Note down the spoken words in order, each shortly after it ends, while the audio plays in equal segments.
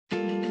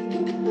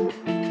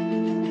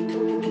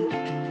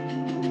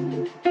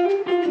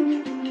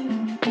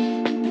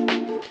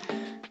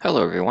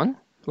Hello everyone,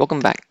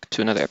 welcome back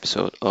to another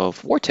episode of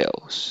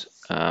Wartales.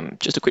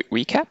 Just a quick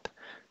recap.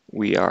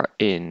 We are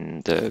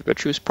in the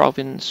Vertruse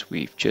province.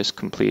 We've just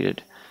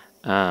completed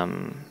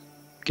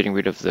getting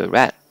rid of the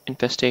rat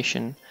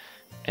infestation,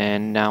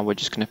 and now we're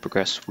just going to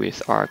progress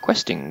with our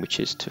questing, which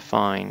is to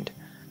find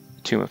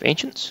the Tomb of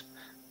Ancients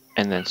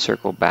and then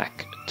circle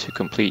back to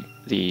complete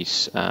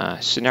these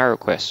scenario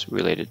quests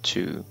related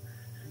to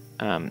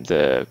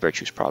the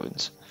Vertruse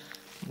province.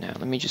 Now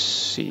let me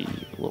just see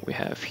what we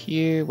have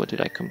here. What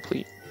did I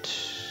complete?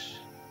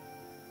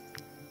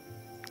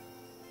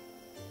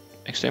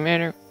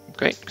 Exterminator,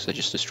 great, because I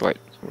just destroyed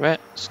the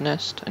rat's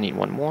nest. I need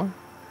one more.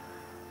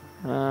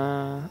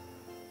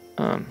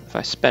 If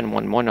I spend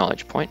one more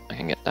knowledge point, I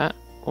can get that.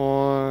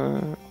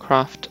 Or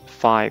craft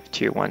 5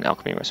 tier 1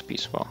 alchemy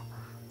recipes. Well,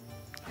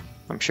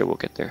 I'm sure we'll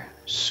get there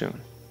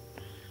soon.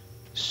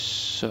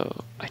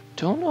 So I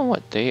don't know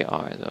what they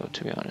are though,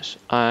 to be honest.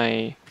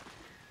 I'm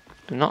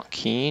not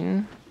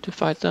keen to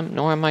fight them,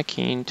 nor am I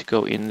keen to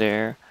go in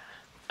there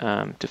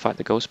to fight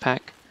the ghost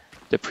pack.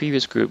 The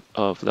previous group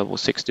of level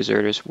 6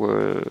 deserters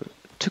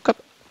took up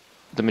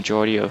the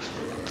majority of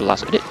the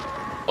last edit.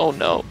 Oh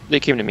no, they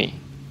came to me.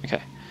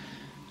 Okay,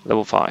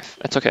 level 5.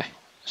 That's okay.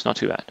 It's not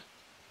too bad.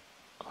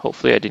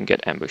 Hopefully I didn't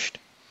get ambushed.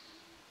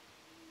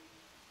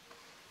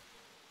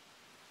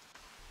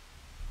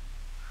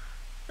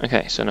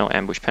 Okay, so no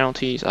ambush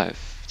penalties. They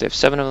have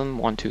 7 of them.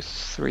 1, 2,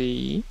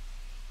 3.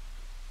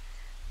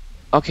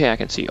 Okay, I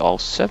can see all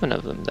 7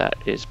 of them. That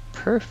is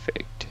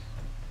perfect.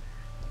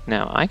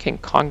 Now I can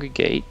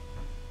congregate.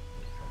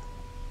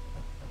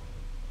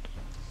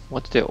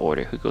 What's their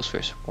order? Who goes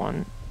first?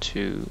 1,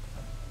 2,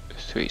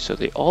 3. So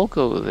they all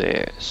go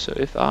there. So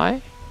if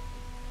I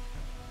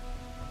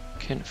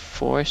can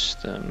force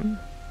them.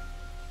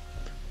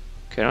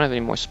 Okay, I don't have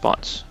any more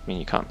spots. I mean,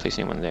 you can't place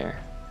anyone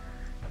there.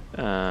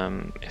 How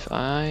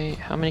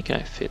many can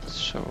I fit?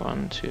 So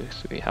 1, 2,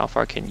 3. How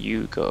far can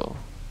you go?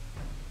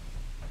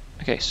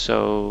 Okay,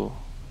 so,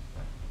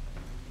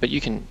 but you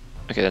can,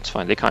 okay, that's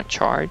fine. They can't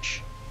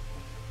charge,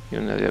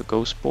 even though they're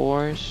ghost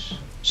boars.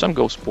 Some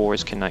ghost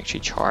boars can actually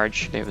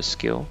charge. They have a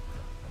skill.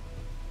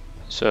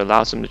 So it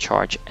allows them to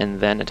charge and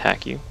then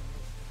attack you.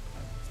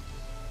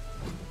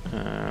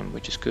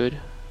 Which is good.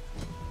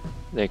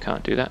 They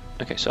can't do that.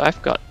 Okay, so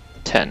I've got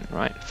 10,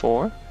 right?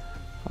 4,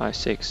 5,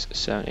 6,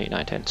 7, 8,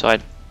 9, 10. So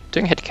I'm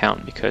doing head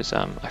count because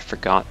I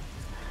forgot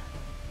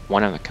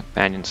one of the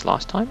companions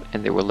last time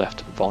and they were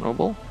left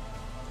vulnerable.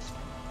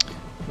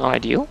 Not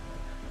ideal.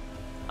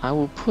 I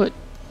will put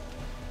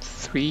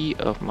 3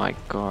 of my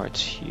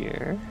guards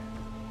here.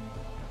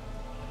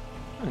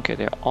 Okay,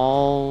 they're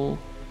all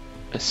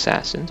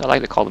assassins. I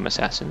like to call them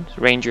assassins.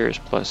 Rangers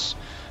plus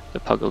the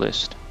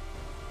pugilist.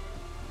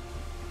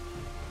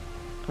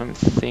 I'm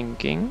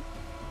thinking,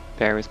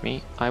 bear with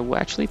me, I will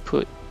actually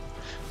put,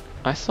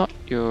 I thought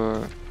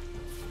your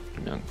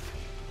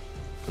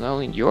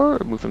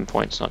movement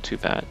point's not too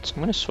bad, so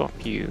I'm gonna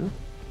swap you.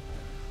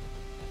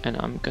 And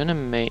I'm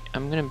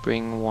gonna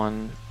bring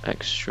 1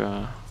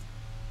 extra.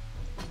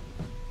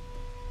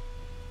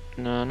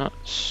 No, not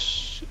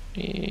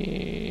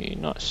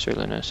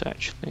Surlinus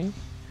actually.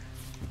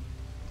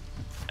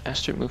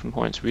 Aster movement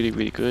point's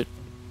really good.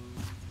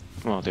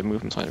 Well, their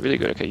movement point's really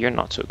good. Okay, you're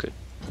not so good.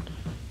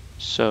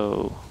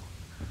 So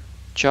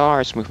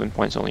Jar's movement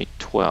point's only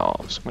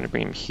 12, so I'm gonna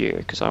bring him here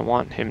because I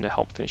want him to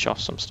help finish off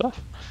some stuff.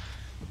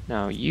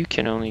 Now you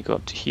can only go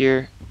up to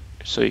here.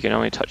 So you can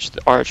only touch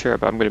the archer,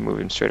 but I'm going to move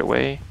him straight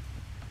away.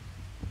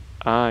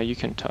 You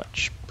can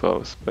touch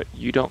both, but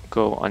you don't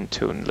go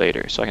until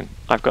later. So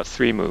I've got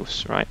 3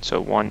 moves, right?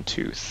 So 1,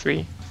 2,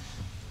 3.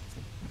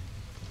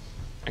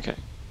 Okay,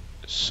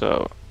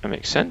 so that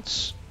makes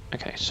sense.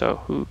 Okay, so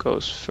who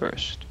goes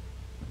first?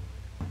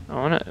 I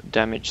want to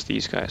damage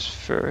these guys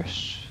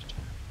first.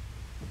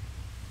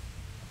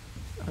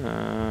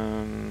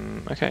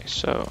 Okay,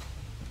 so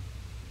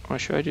what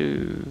should I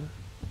do?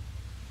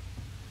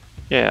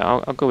 Yeah,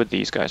 I'll go with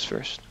these guys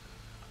first,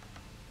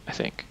 I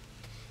think.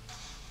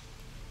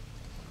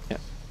 Yeah.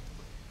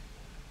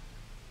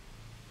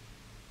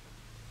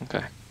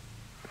 Okay.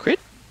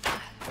 Crit?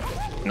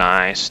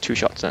 Nice. 2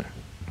 shots then.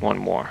 1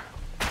 more.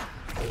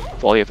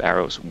 Volley of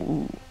arrows.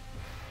 Woo.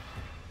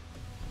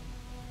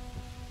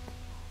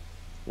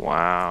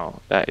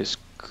 Wow, that is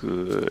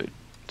good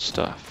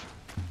stuff.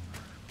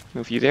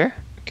 Move you there.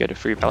 Get a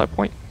free valor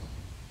point.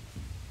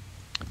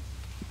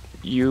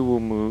 You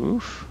will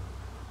move.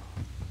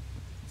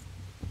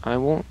 I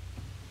won't.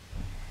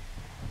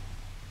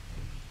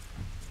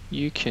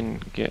 You can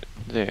get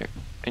there,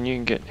 and you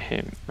can get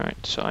him, right?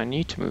 So I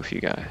need to move you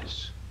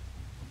guys.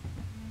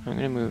 I'm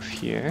gonna move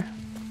here.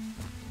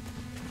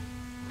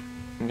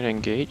 I'm gonna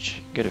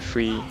engage, get a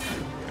free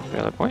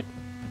valor point.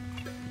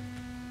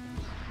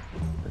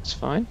 That's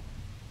fine.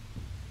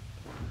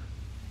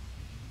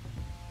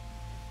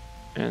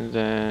 And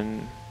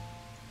then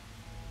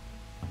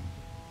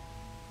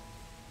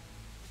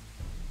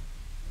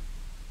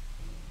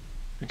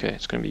okay,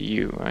 it's gonna be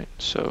you, right?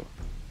 So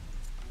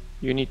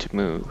you need to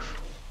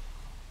move.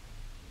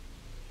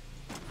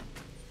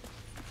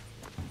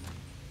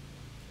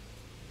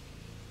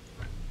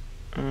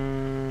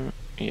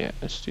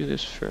 let's do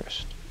this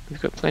first.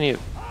 We've got plenty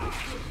of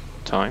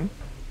time.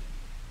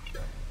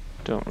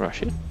 Don't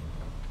rush it.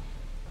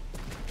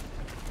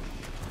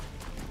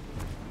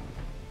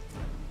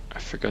 I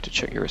forgot to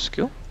check your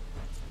skill.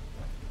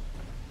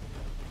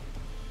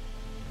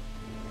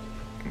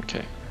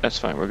 Okay, that's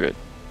fine, we're good.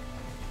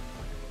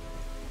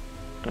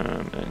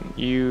 And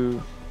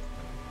you...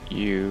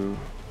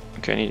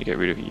 Okay, I need to get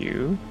rid of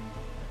you.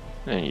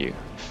 And you.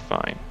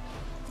 Fine.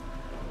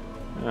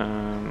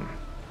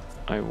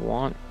 I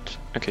want...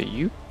 Okay,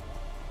 you...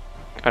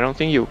 I don't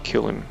think you'll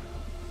kill him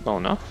well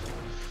enough.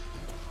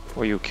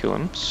 Or you'll kill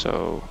him,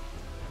 so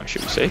I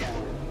should be safe.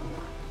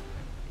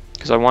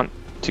 Because I want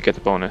to get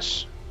the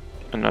bonus.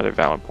 Another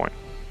valor point.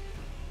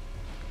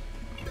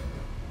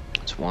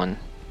 That's one.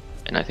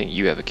 And I think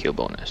you have a kill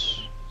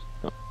bonus.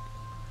 No.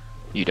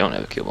 You don't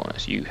have a kill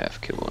bonus. You have a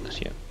kill bonus,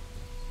 yeah.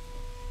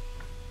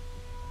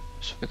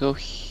 So if I go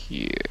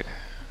here.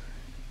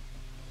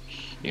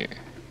 Here.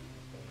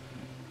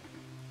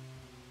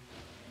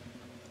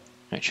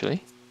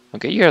 Actually, I'll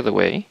get you out of the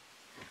way.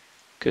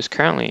 Because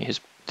currently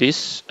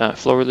this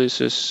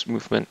Floraluce's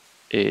movement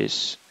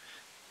is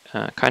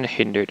kind of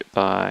hindered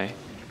by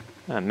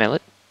Melee.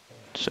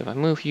 So if I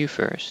move you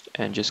first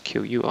and just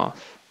kill you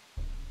off.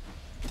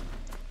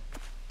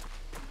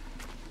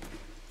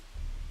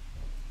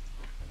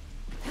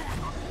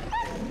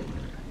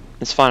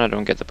 It's fine I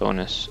don't get the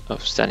bonus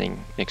of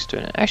standing next to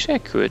it. Actually I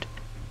could.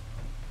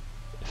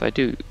 If I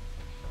do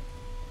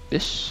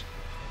this.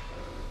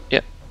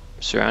 Yep,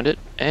 surround it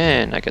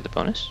and I get the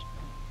bonus.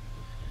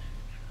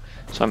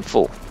 So I'm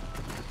full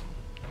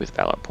with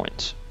valor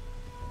points.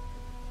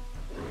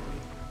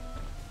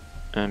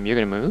 You're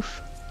gonna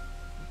move.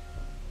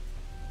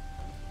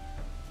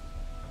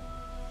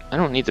 I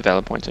don't need the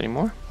valor points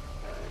anymore.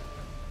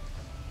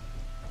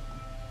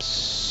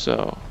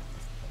 So,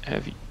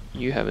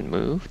 you haven't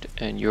moved,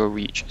 and your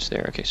reach is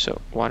there. Okay, so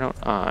why don't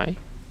I...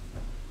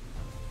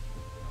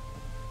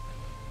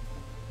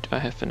 Do I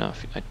have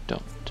enough? I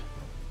don't.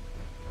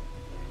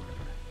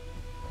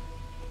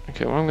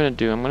 Okay, what I'm gonna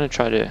do, I'm gonna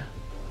try to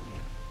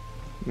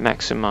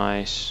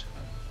maximize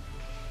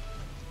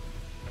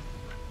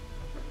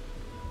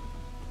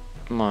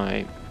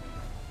my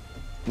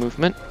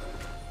movement.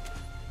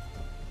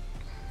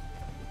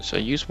 So I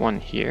use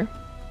one here,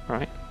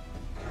 right?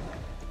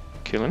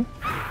 Kill him.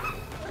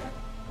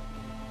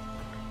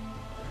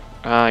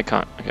 I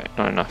can't. Okay,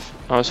 not enough.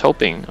 I was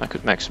hoping I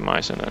could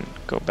maximize and then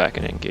go back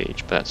and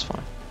engage, but that's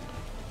fine.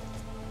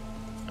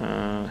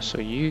 So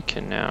you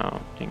can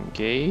now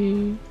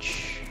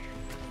engage.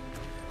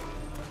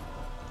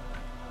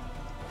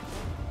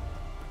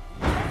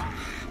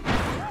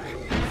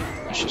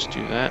 Let's just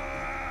do that,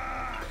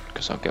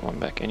 because I'll get one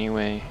back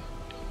anyway.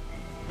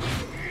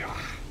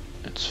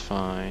 That's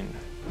fine.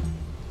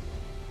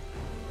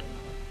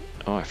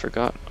 Oh, I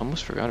forgot.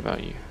 Almost forgot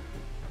about you.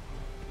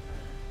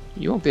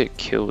 You won't be able to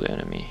kill the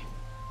enemy.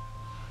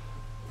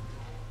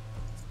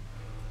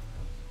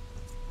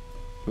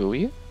 Will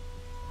you?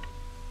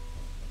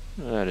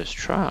 Let us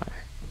try.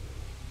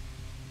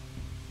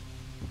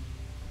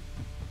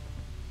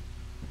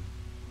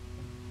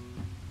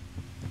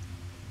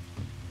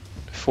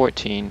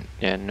 $14.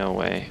 Yeah, no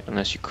way.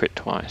 Unless you crit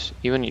twice.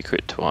 Even you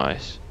crit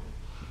twice,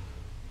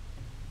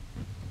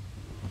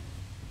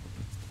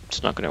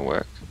 it's not gonna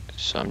work.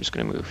 So I'm just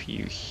gonna move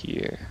you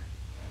here.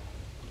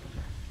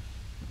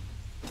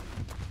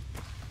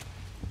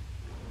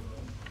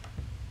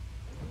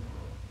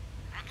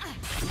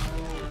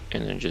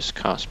 And then just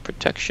cast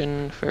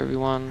protection for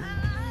everyone.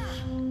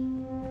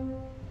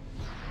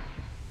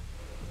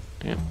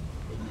 Yeah.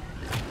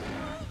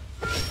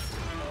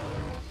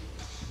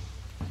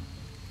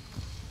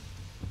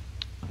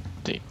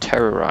 They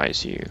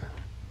terrorize you.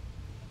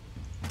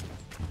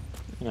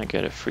 And I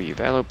get a free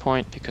valor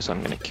point because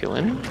I'm gonna kill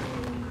him.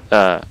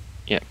 Yeah.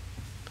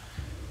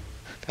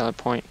 Valor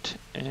point,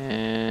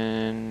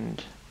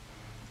 and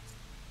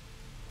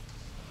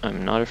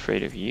I'm not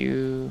afraid of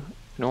you,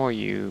 nor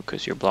you,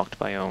 because you're blocked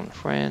by your own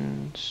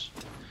friends.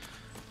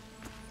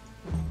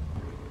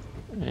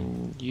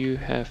 And you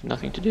have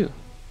nothing to do.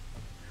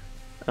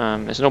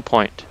 There's no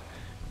point.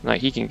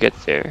 Like, he can get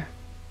there,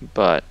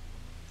 but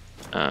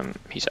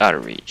he's out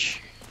of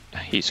reach.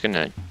 His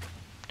teammates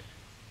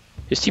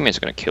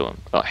are gonna kill him.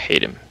 I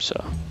hate him,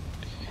 so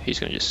he's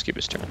gonna just skip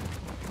his turn.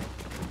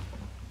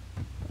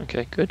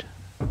 Okay, good.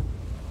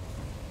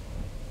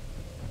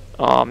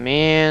 Oh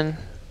man.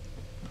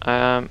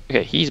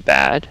 Okay, he's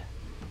bad.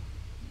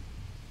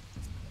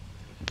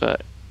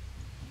 But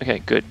okay,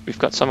 good. We've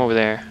got some over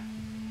there.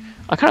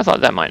 I kind of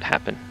thought that might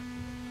happen.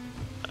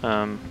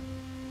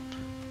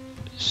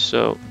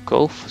 So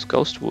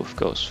Ghost Wolf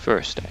goes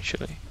first,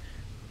 actually.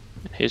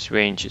 And his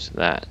range is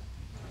that.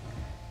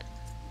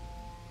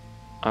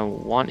 I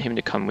want him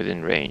to come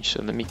within range,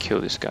 so let me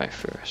kill this guy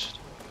first.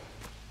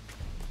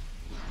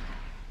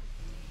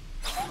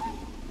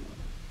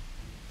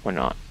 Or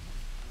not.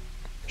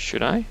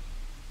 Should I?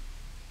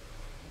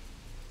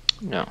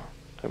 No,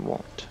 I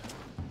won't.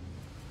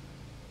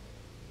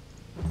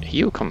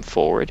 He'll come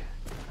forward,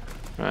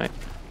 right?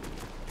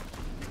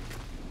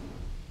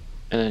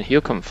 And then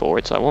he'll come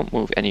forward, so I won't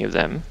move any of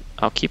them.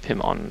 I'll keep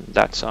him on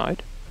that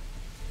side.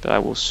 But I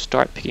will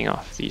start picking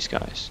off these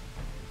guys.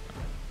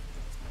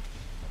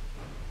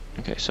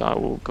 Okay, so I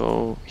will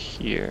go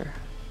here.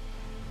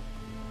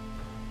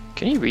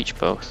 Can he reach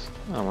both?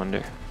 I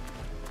wonder.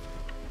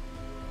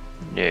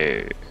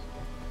 No.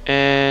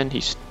 And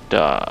he's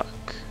stuck.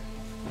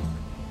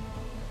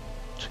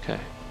 It's okay.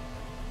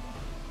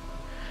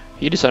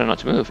 He decided not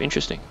to move.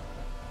 Interesting.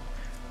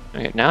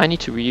 Okay, now I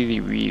need to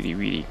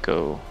really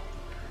go.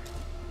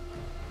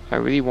 I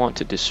really want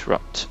to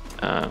disrupt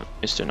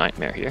Mr.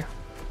 Nightmare here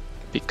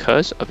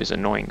because of his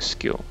annoying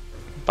skill,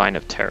 Bind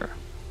of Terror.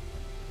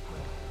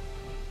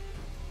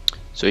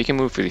 So he can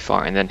move really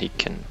far and then he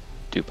can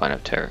do Bind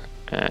of Terror.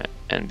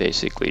 And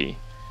basically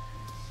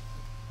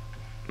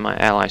my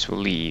allies will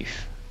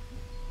leave.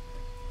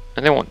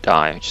 And they won't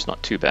die, which is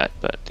not too bad,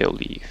 but they'll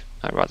leave.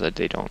 I'd rather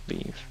they don't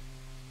leave.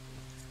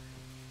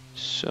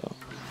 So,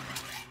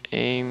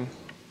 aim.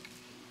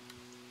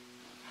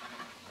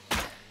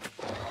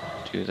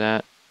 Do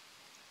that.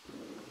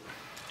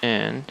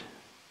 And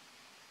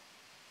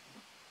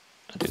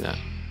I'll do that.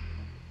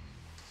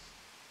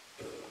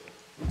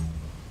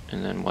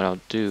 And then what I'll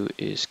do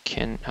is,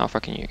 how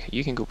far can you?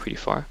 You can go pretty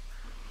far.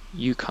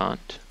 You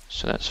can't,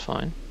 so that's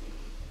fine.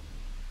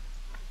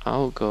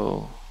 I'll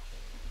go.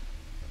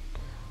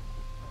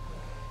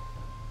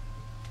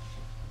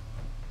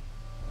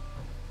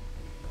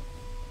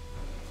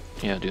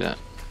 Yeah, I'll do that.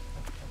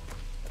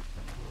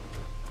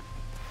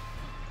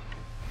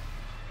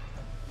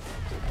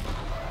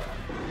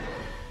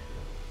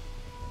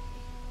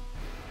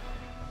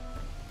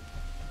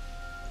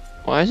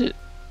 Why is it?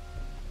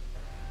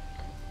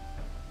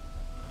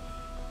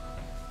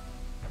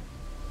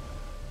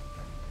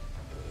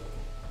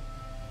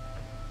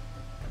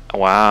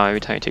 Wow, every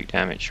time you take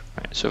damage.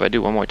 Right, so if I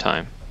do one more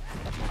time.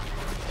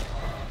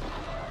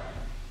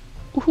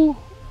 Woohoo!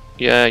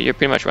 Yeah, you're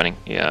pretty much running.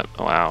 Yeah,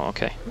 oh, wow,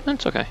 okay.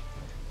 That's okay.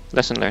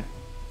 Lesson learned.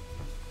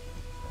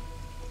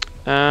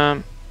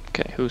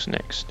 Okay, who's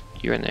next?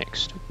 You're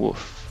next.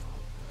 Woof.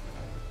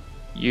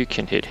 You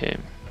can hit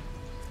him.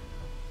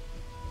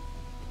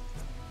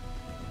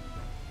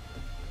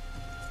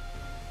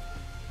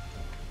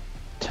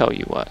 Tell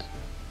you what.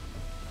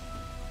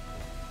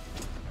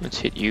 Let's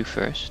hit you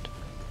first.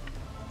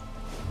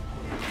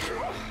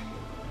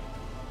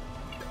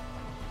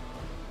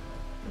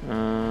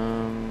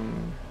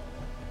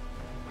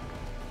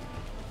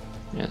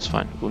 Yeah, it's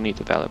fine. We'll need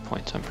the valor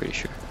points, I'm pretty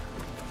sure.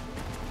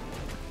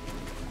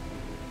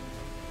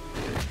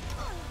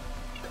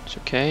 It's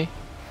okay.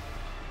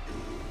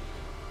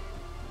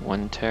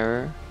 One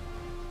terror.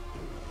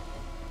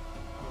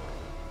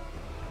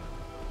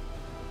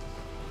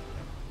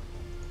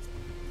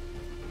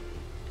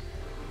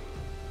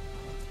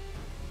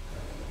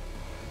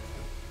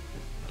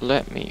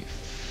 Let me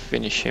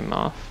finish him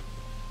off.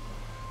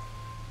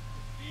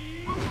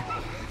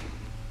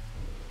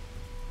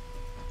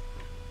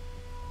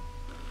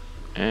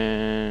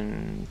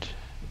 And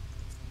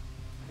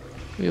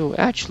we'll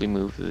actually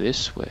move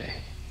this way.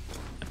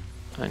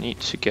 I need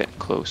to get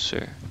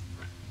closer.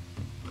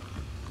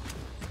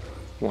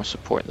 More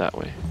support that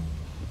way.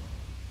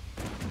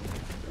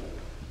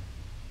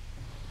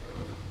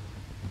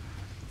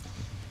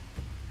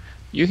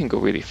 You can go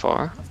really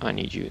far. I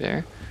need you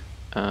there.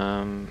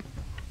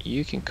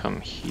 You can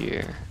come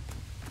here.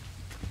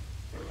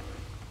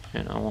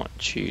 And I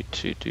want you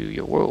to do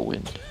your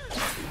whirlwind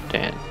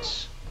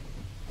dance.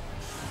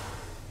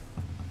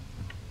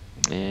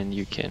 And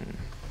you can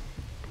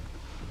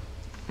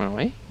run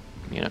away.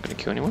 You're not going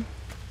to kill anyone.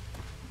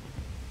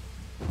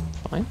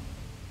 Fine.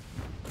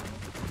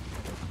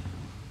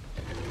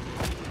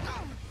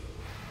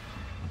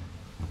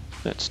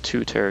 That's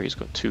 2 terror. He's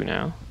got 2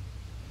 now.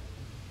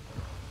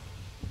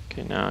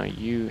 Okay, now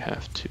you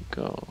have to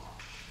go.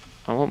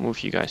 I won't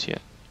move you guys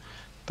yet,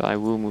 but I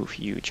will move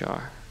you,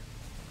 Jar.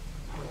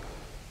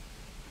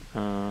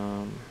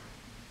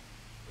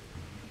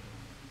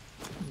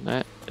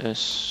 Let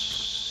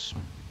us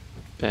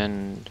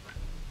spend.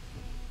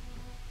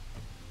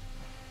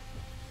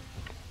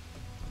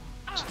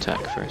 Let's attack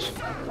first.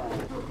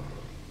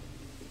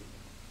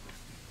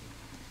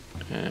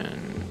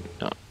 And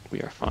no,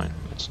 we are fine.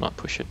 Let's not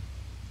push it.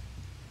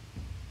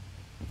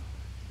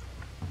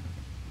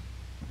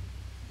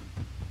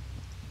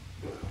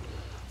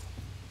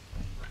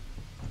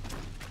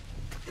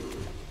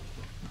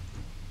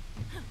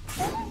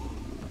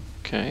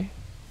 Okay.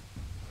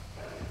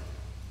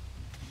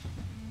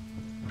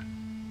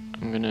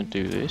 I'm gonna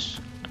do this.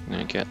 I'm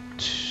gonna get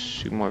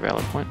 2 more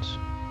valor points.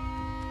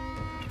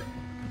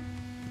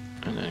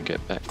 And then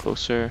get back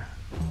closer.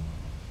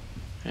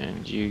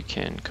 And you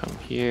can come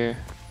here.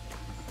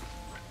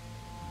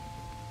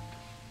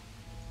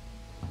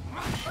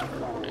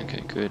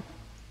 Okay, good.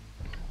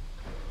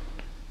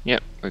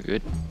 Yep, we're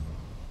good.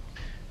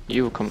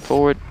 You will come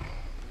forward.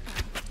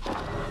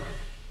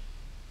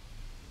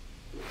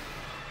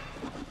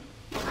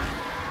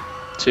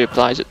 So he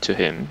applies it to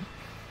him.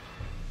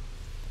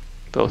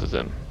 Both of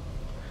them.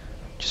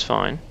 Which is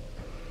fine.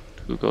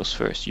 Who goes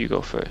first? You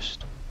go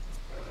first.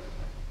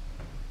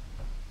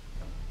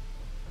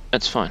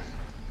 That's fine.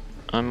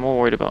 I'm more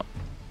worried about...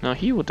 Now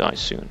he will die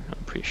soon,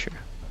 I'm pretty sure.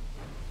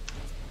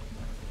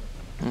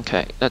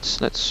 Okay,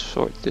 let's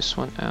sort this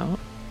one out.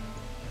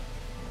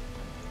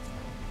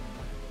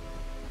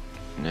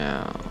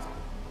 Now,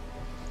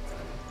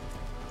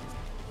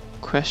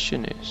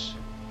 question is,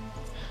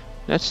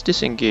 let's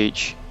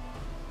disengage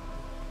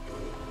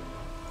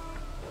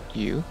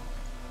you.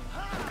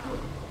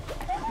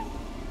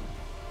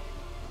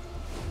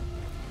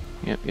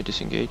 Yep, you're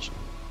disengaged.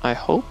 I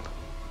hope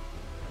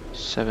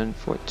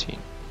 714.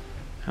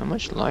 How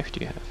much life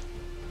do you have?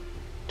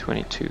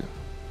 22.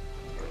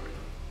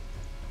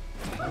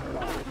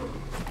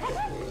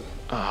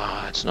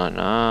 Ah, that's not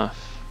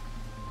enough.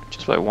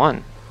 Just by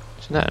one.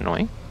 Isn't that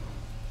annoying?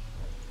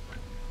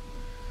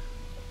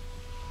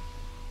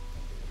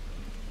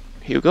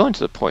 He'll go into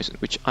the poison,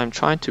 which I'm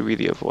trying to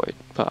really avoid,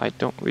 but I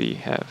don't really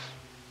have.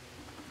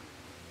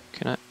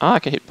 Can I? Ah, I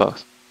can hit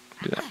both.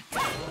 Do that.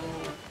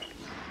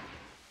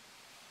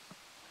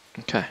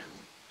 Okay.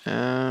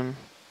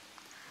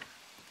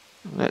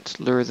 Let's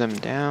lure them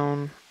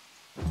down.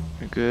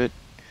 We're good.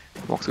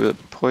 Walk through the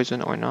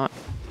poison or not.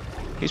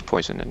 He's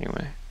poisoned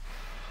anyway.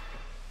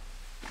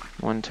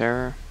 One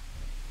terror.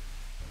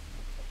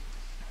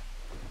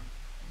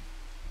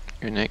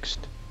 You're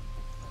next.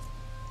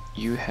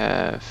 You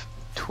have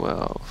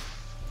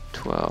 12,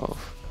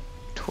 12,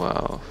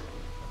 12.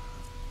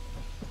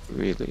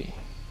 Really?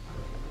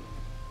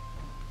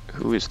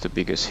 Who is the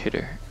biggest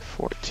hitter?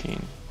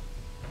 14.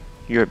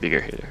 You're a bigger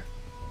hitter.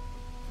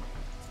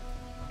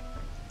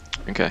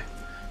 Okay.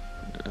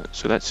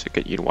 So let's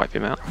get you to wipe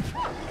him out.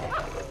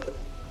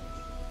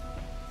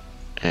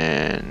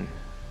 And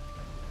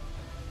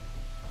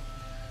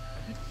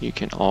you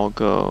can all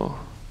go.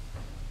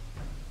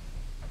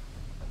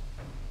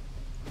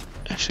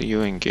 Actually,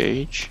 you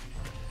engage.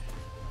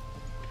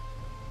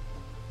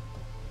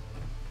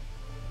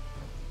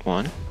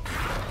 One.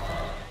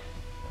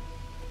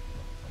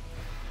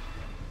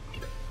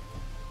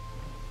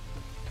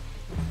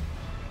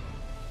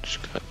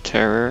 Just got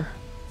terror.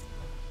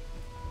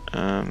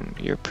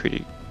 You're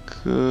pretty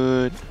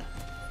good.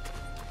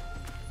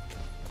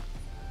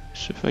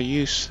 So if I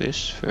use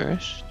this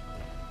first,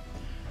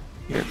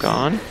 you're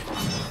gone.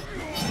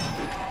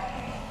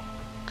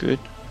 Good.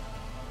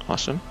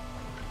 Awesome.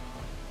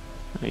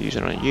 I use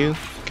it on you,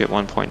 get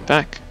 1 point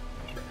back.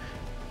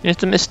 And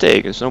it's a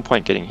mistake, there's no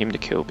point getting him to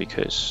kill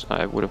because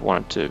I would have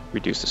wanted to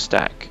reduce the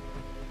stack.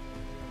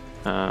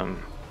 But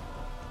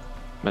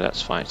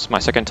that's fine. It's my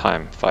second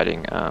time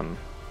fighting a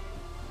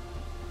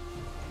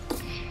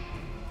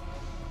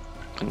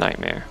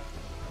nightmare.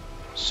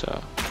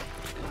 So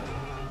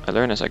I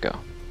learn as I go.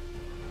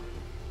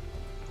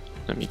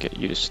 Let me get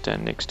you to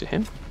stand next to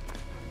him.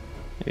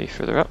 Maybe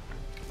further up,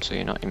 so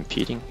you're not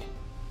impeding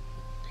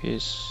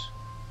his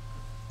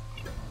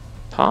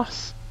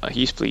path.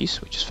 He's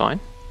pleased, which is fine.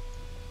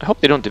 I hope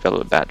they don't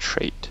develop a bad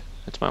trait.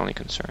 That's my only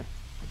concern.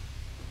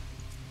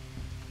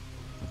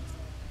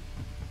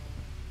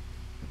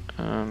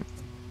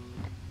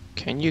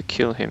 Can you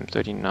kill him?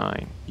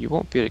 39. You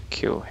won't be able to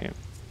kill him.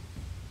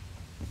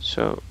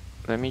 So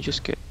let me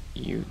just get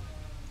you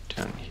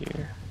down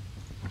here.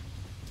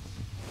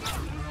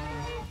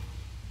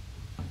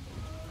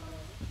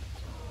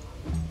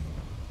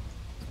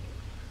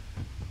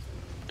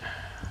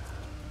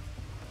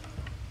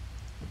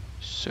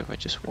 So if I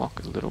just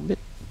walk a little bit.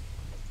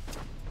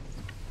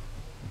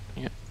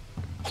 Yep.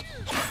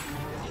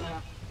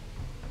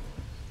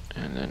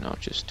 And then I'll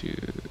just do...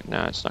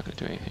 Nah, it's not going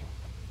to do anything.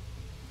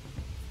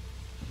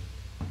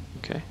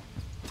 Okay.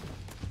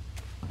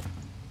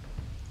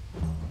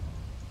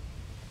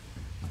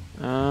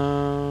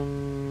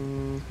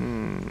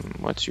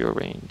 What's your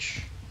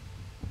range?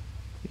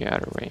 You're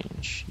out of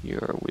range.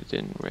 You're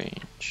within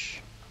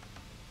range.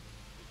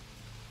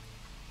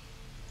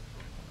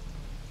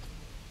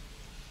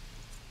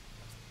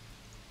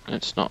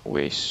 Let's not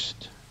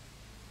waste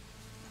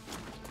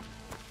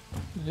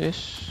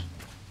this.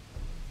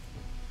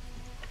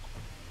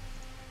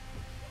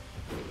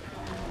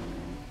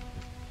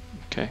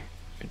 Okay,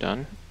 you're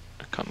done.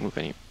 I can't move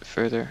any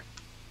further.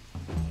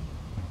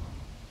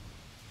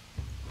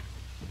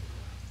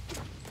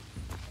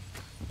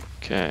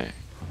 Okay.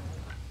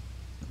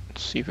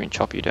 Let's see if we can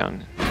chop you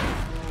down.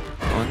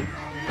 One.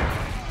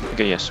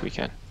 Okay, yes, we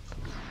can.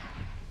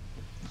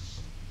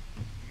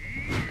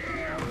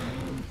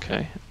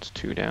 Okay, it's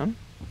 2 down.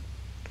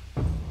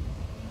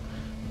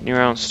 New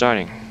round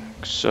starting.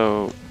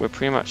 So we're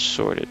pretty much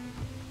sorted.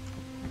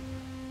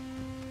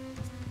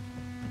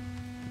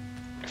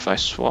 If I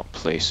swap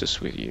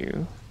places with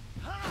you...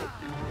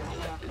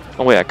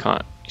 Oh wait, I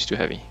can't. He's too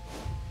heavy.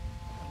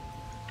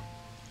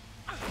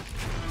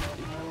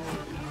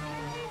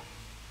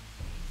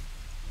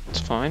 It's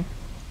fine.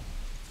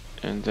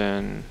 And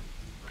then...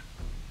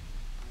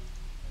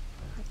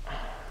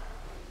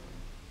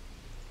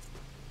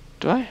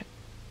 Do I?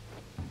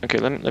 Okay,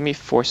 let me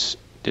force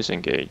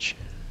disengage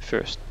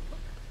first.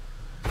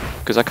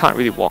 Because I can't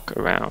really walk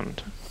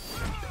around.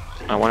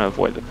 I want to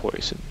avoid the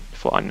poison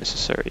for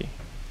unnecessary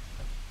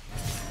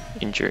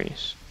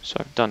injuries. So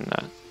I've done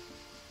that.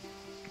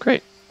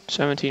 Great.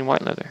 17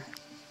 white leather.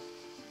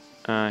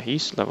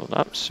 He's leveled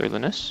up,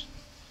 surliness,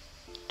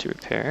 to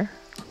repair.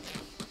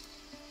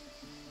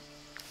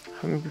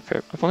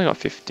 I've only got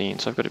 15,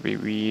 so I've got to be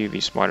really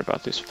smart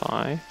about this.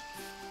 5.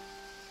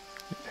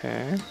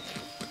 Repair.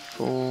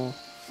 Full.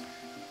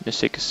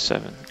 Mystic is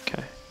 7,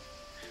 okay.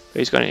 But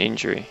he's got an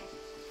injury.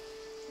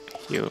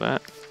 Heal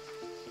that.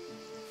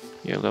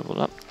 You're leveled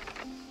up.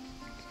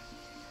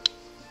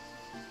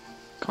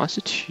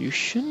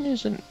 Constitution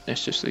isn't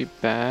necessarily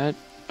bad,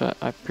 but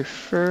I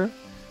prefer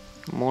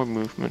more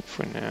movement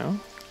for now.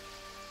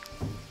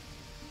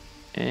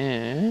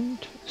 And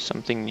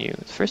something new.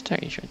 The first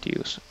attack each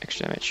deals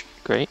extra damage.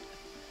 Great.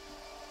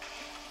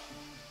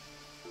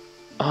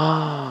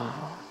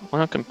 Ah,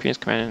 one of the previous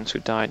commandants who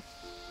died,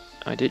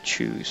 I did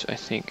choose, I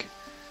think.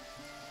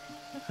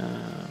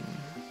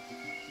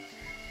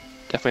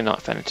 Definitely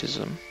not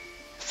fanaticism.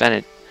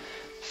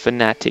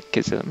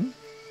 Fanaticism.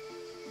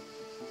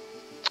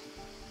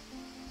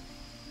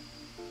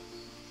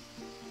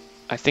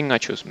 I think I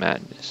chose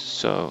madness,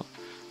 so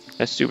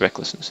let's do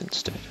recklessness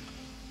instead.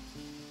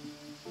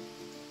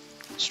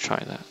 Let's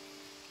try that.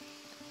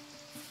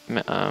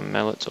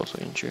 Melot's also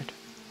injured.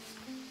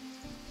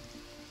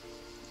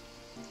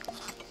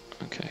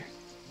 Okay.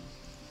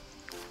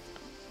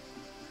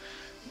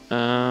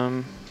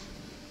 Let's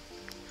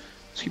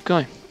keep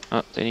going.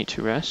 Oh, they need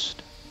to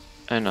rest.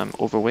 And I'm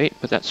overweight,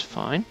 but that's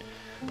fine.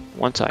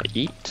 Once I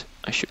eat,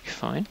 I should be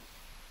fine.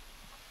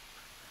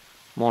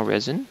 More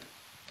resin.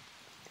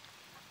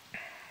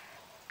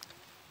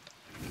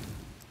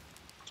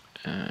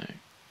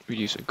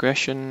 Reduce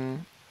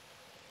aggression.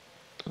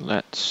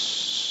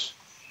 Let's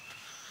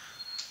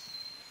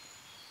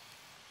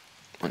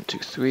 1, 2,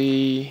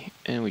 3,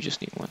 and we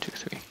just need 1, 2,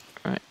 3.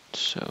 Alright,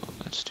 so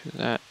let's do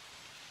that.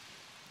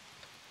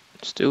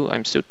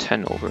 I'm still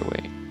 10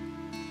 overweight.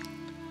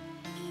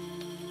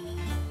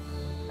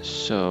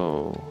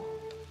 So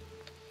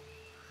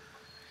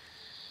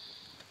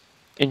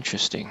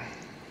interesting.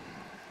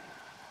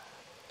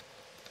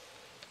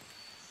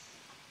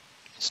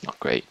 It's not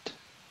great.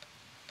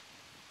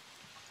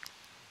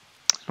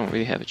 I don't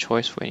really have a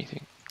choice for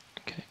anything.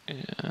 Okay,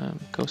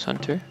 Ghost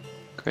Hunter,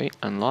 great,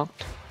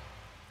 unlocked.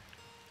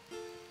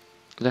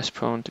 Less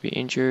prone to be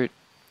injured.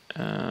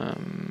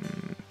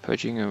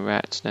 Purging a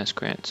rat's nest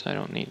grants, I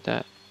don't need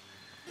that.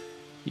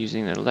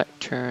 Using the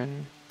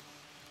lectern.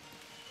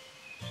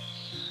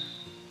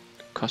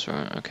 Cost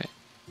for, okay.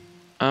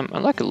 I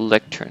like a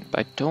lectern,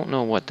 but I don't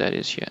know what that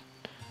is yet.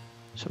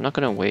 So I'm not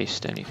gonna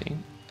waste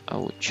anything. I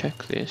will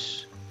check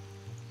this.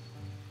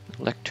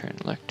 Lectern.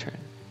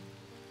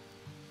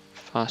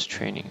 Fast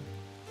training.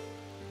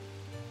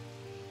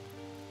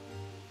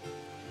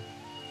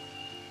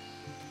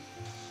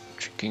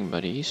 Drinking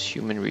buddies,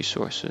 human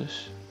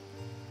resources.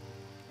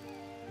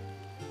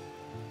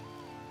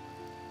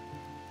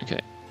 Okay.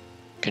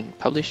 Can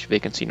publish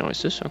vacancy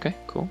notices. Okay,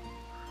 cool.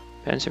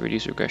 Pens have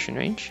reduced regression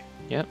range.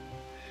 Yep.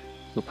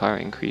 Willpower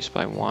increased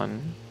by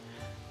 1.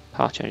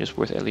 Power changes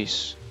worth at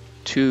least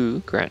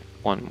 2. Grant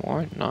 1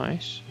 more.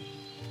 Nice.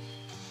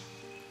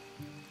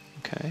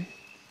 Okay.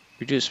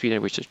 Reduce speed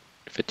at which the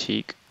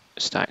fatigue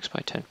stacks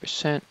by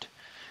 10%.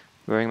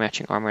 Wearing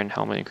matching armor and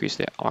helmet increase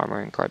their armor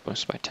and guard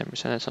bonus by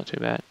 10%. That's not too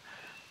bad.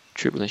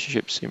 Troop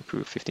relationships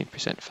improve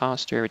 15%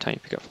 faster. Every time you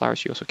pick up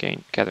flowers, you also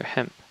gather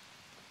hemp.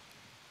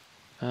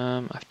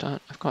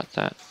 I've got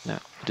that. Now,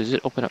 does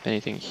it open up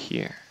anything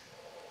here?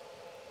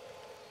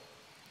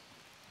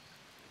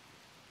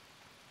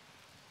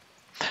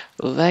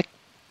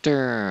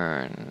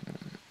 Lectern.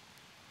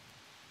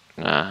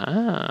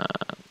 Aha.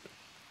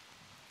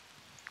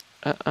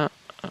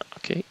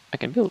 Okay, I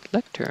can build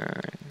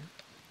lectern.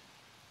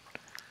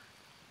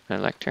 A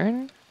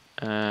lectern?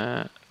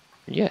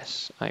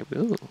 Yes, I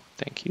will.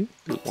 Thank you.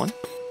 Build 1.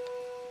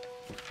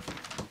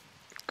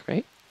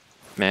 Great.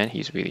 Man,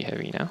 he's really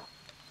heavy now.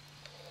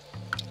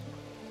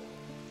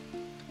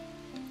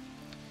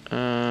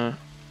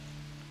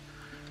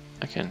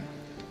 I can.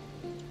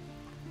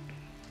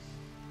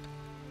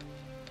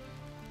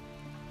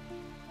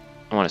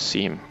 I want to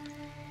see him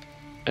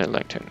at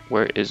lectern.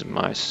 Where is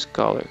my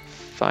scholar?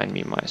 Find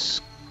me my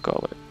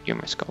scholar. You're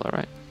my scholar,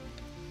 right?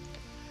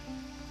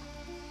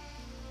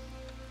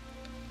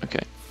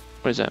 Okay.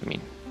 What does that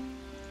mean?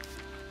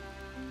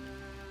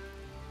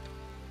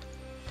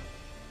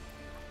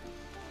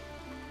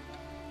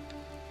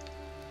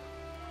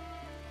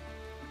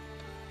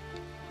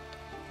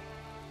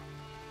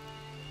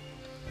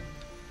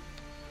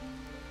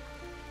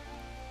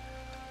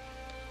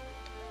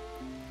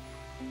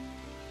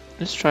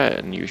 Let's try it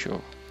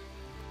unusual.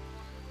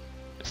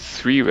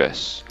 3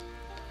 rests.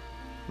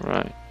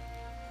 Right.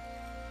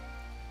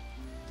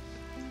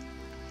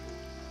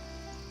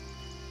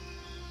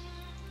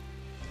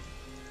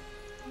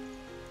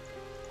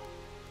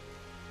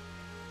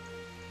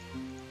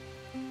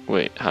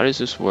 Wait, how does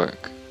this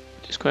work?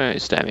 Discard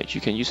its damage.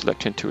 You can use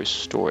lectern to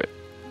restore it.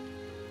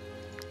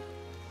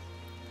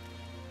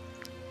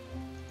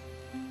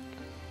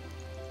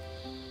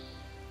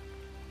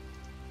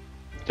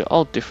 They're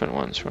all different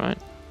ones, right?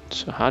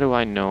 So how do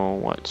I know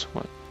what's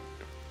what?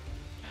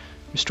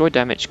 Restore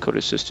damaged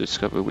codices to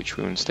discover which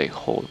runes they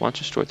hold. Once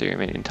restored, they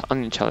remain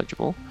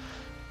unintelligible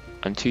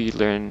until you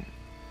learn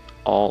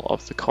all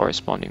of the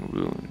corresponding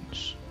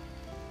runes.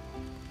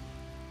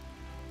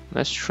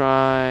 Let's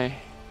try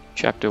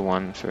chapter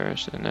 1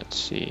 first, and let's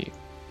see.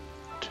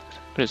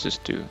 What does this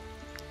do?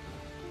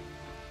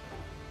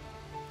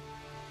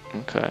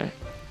 Okay.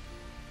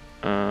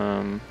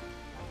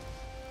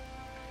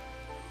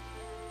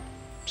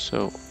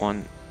 So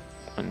 1,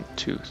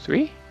 2,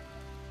 3.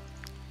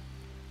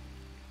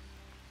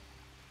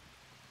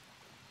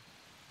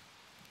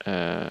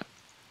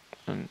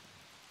 One,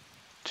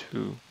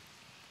 2,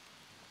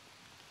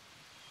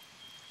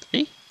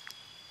 3.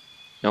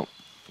 Nope,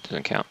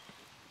 doesn't count.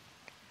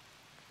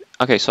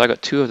 Okay, so I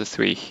got 2 of the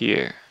 3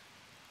 here.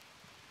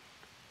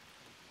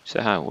 Is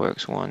that how it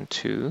works? 1,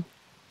 2.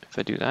 If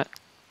I do that.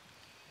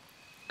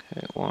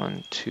 Okay,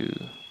 1,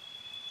 2,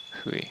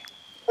 3.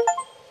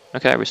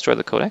 Okay, I restored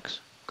the codex.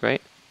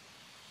 Great.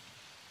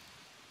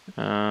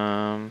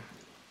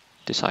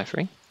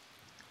 Deciphering.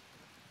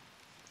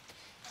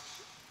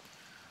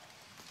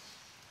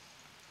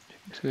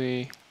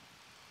 3.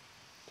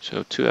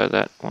 So 2 out of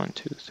that. 1,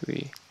 2,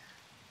 3.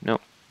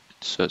 Nope.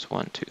 So it's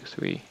 1, 2,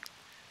 3.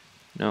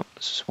 Nope.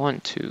 This is 1,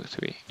 2,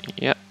 3.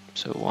 Yep.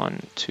 So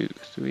 1, 2,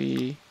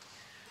 3.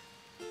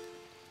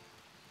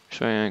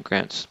 Showing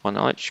grants 1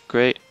 knowledge.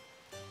 Great.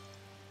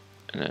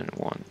 And then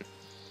 1.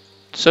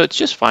 So it's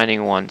just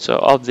finding 1. So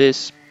of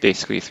this,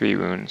 basically 3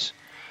 runes,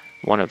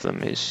 one of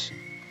them is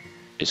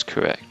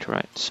correct,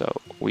 right?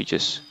 So we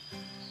just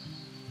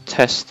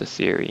test the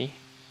theory.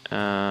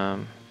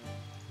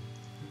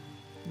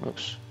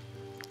 Whoops.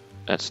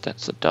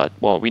 That's a dud.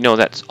 Well, we know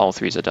that's all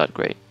 3 is a dud.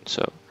 Great.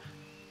 So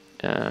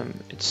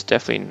it's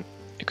definitely,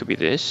 it could be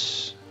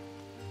this.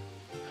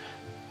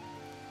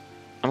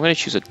 I'm going to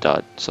choose a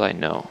dud so I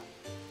know.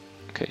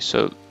 Okay,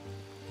 so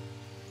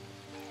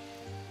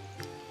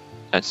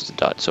that's a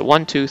dud. So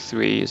 1, 2,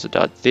 3 is a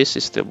dud. This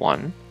is the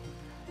 1.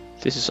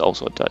 This is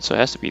also a dud. So it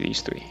has to be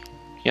these 3.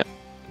 Yep.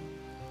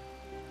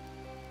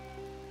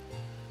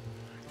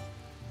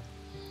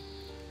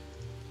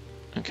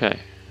 Okay.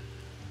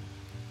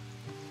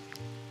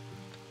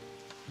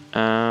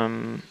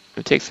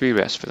 We take 3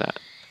 rests for that.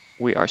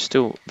 We are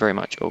still very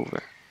much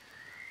over.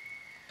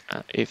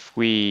 If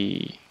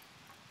we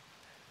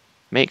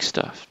make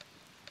stuff,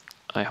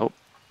 I hope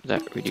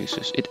that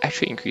reduces. It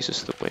actually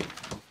increases the weight.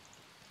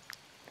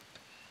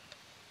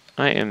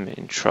 I am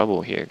in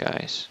trouble here,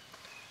 guys.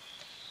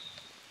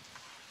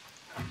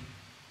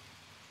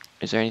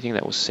 Is there anything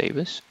that will save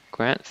us?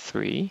 Grant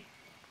 3.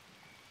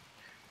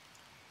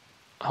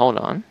 Hold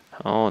on.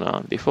 Hold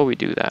on. Before we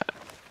do that,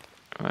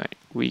 alright,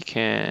 we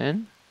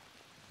can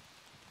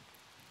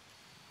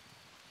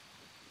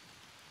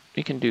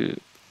do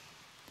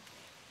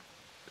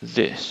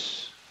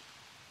this.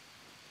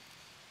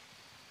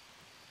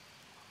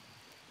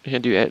 We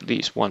can do at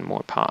least 1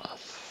 more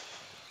path.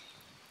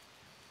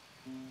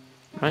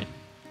 Right?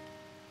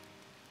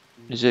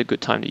 Is it a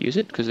good time to use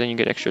it? Because then you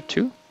get extra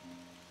 2?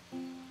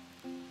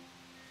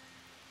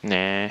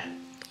 Nah.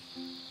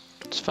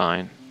 It's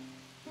fine.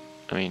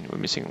 I mean, we're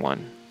missing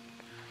 1.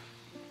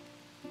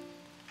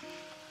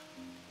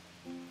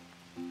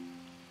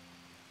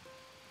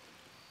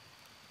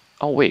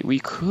 Oh wait, we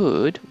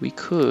could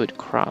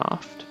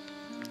craft.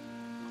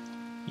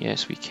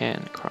 Yes, we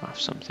can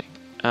craft something.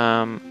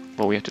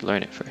 Well, we have to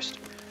learn it first.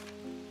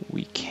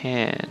 We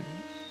can,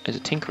 as a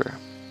tinkerer.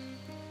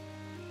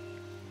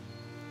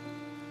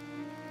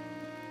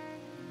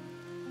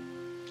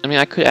 I mean,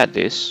 I could add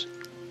this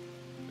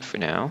for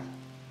now,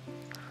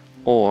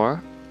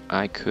 or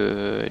I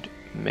could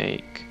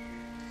make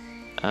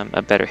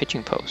a better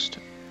hitching post.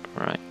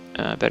 Alright,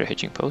 better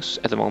hitching post.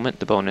 At the moment,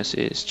 the bonus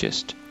is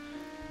just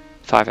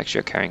 5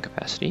 extra carrying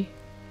capacity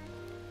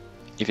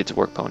if it's a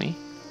work pony,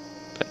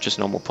 but just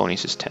normal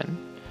ponies is 10.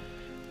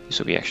 This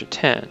will be extra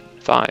 10,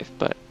 5,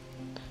 but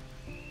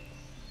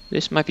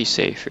this might be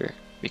safer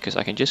because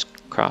I can just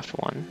craft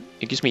 1.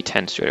 It gives me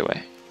 10 straight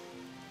away.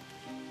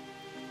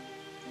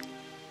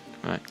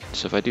 Alright,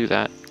 so if I do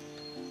that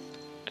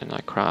and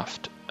I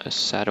craft a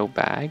saddle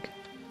bag,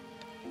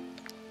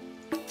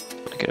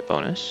 I get a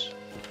bonus,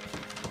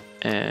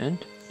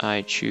 and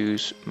I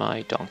choose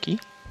my donkey,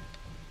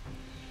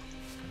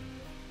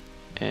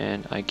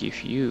 and I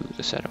give you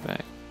the saddle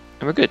bag,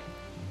 and we're good.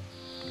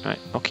 Alright,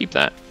 I'll keep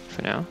that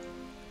for now,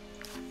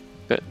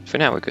 but for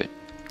now we're good.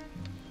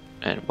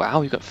 And wow,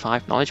 we got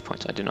 5 knowledge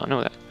points. I did not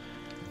know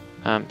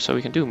that. So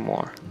we can do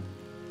more.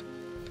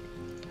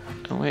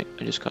 Oh wait,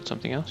 I just got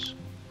something else.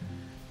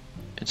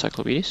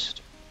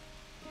 Encyclopedist.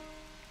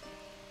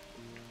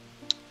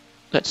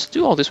 Let's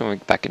do all this when we're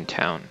back in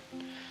town.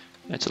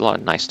 That's a lot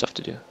of nice stuff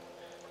to do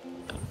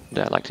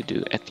that I like to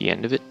do at the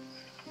end of it.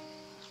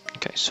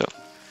 Okay, so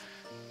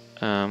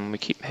we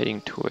keep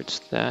heading towards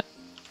that.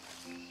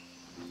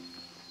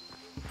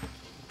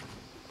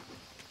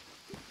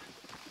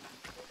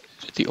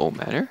 Is it the old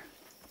manor?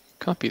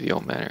 Can't be the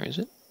old manor, is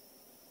it?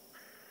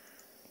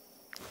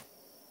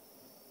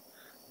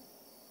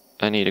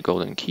 I need a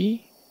golden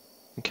key.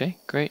 Okay,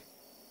 great.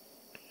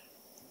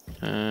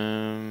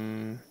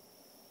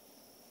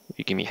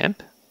 You give me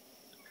hemp?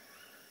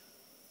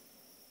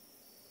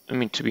 I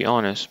mean, to be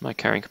honest, my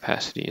carrying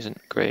capacity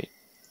isn't great.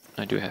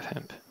 I do have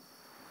hemp.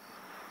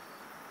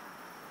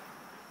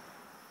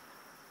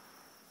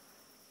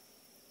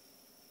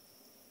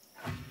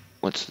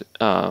 What's the,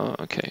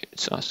 okay,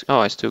 it's us. Oh,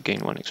 I still gain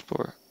 1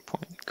 explorer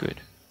point.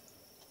 Good.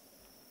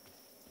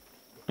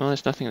 No,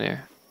 there's nothing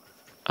there.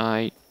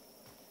 I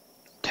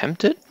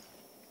tempted,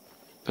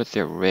 but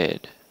they're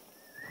red.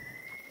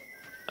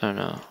 I don't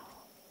know.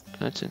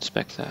 Let's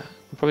inspect that.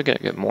 I'm probably gonna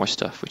get more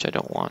stuff, which I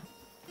don't want.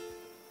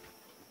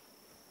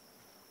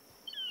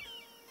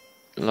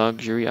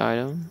 Luxury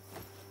item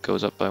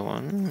goes up by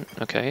 1.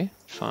 Okay,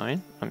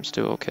 fine. I'm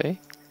still okay.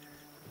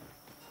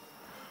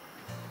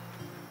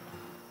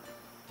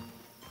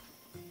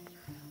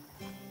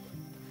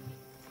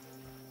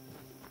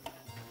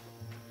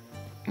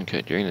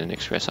 Okay, during the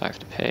next rest I have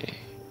to pay.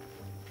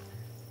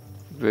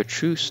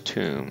 Vertruse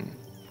tomb.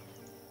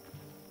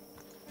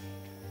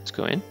 Let's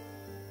go in.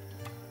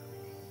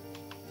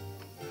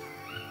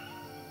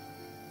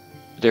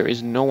 There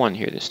is no one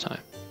here this time.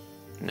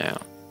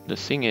 Now, the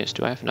thing is,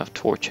 do I have enough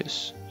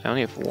torches? I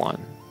only have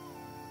 1.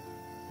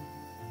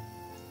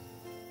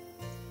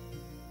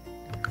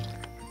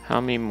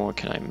 How many more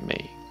can I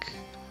make?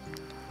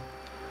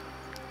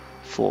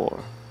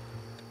 4.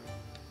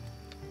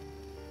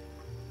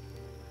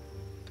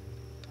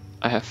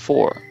 I have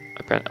 4.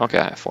 Apparently, okay,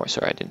 I have 4.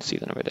 Sorry, I didn't see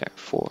the number there.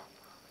 4.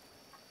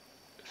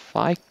 If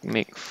I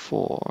make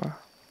 4,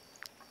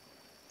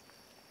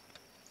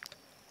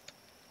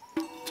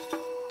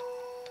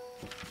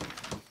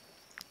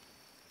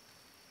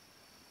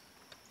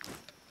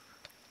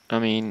 I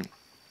mean,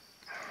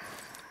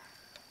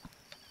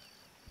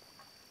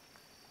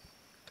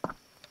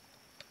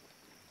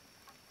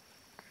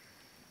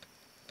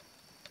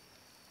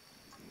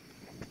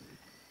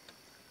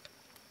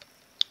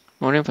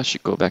 I wonder if I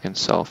should go back and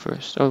sell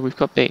first. Oh, we've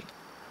got bait.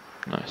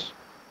 Nice.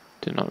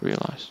 Did not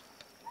realize.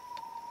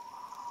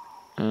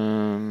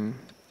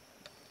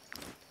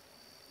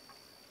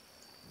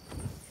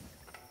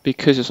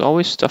 Because there's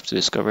always stuff to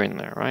discover in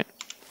there, right?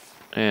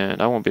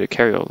 And I won't be able to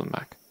carry all of them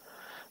back.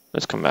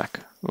 Let's come back.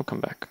 We'll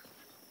come back.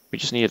 We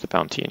just needed the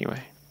bounty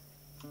anyway.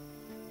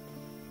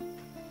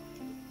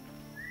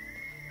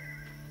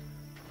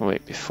 Oh,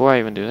 wait, before I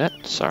even do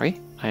that,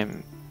 sorry,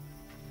 I'm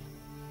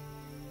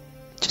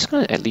just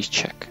gonna at least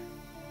check.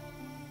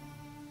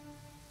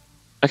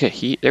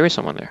 Okay, there is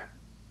someone there.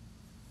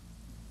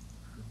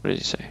 What did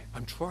he say?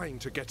 I'm trying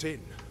to get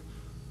in,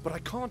 but I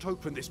can't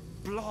open this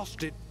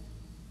blasted...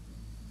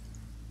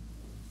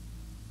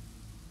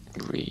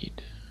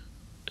 Read.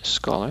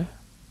 Scholar.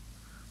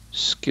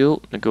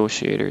 Skilled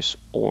negotiators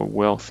or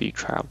wealthy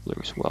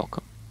travelers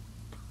welcome.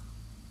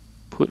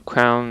 Put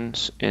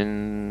crowns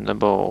in the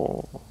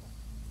bowl.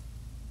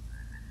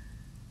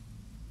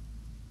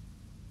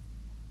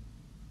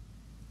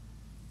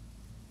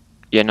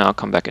 Yeah, no, I'll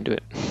come back and do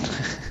it.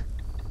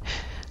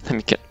 Let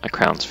me get my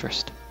crowns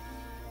first.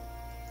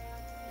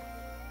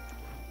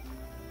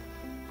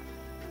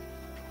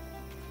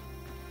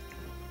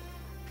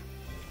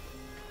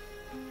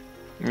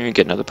 Let me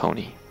get another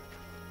pony.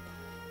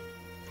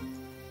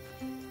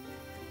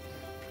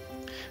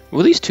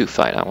 Will these two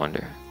fight, I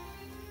wonder?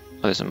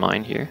 Oh, there's a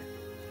mine here.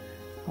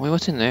 Wait,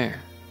 what's in there?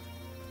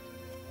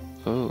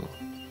 Oh.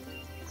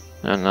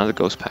 Another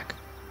ghost pack.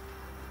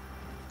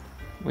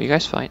 Will you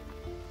guys fight?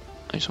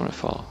 I just want to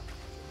follow.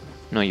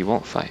 No, you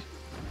won't fight.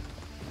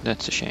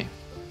 That's a shame.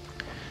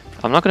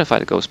 I'm not going to fight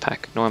the ghost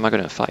pack, nor am I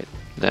going to fight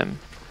them.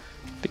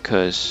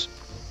 Because...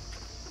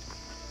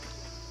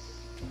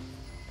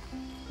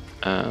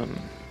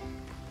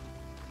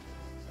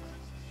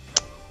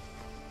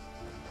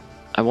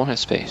 I won't have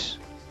space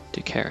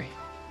to carry.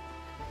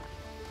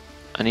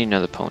 I need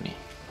another pony.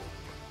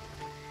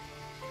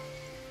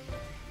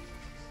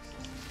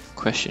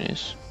 Question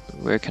is,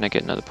 where can I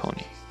get another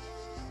pony?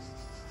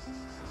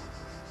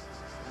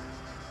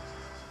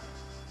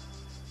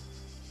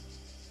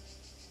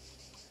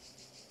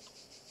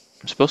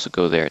 I'm supposed to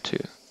go there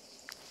too.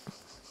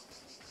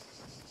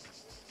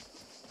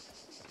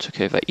 It's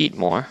okay if I eat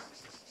more.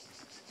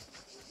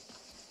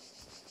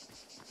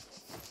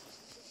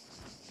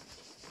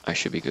 I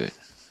should be good.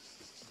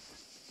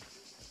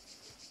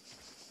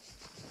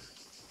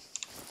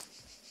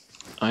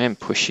 I am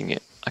pushing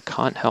it. I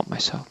can't help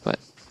myself but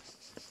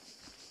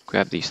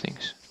grab these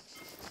things.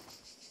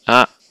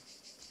 Ah!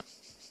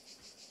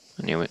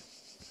 I knew it.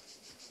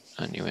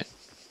 I knew it.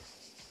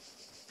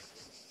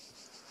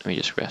 Let me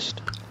just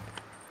rest.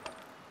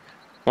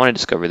 I want to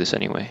discover this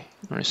anyway.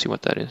 I want to see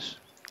what that is.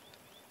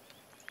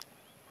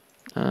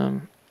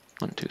 1,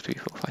 2, 3,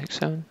 4, 5, 6,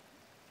 7.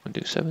 1,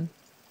 2, 7.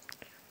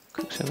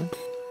 Cook 7.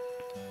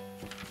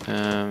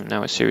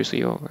 Now it's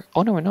seriously over.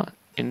 Oh no, we're not.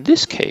 In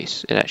this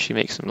case, it actually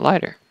makes them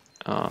lighter.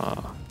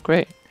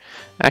 Great.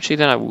 Actually,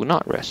 then I will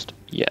not rest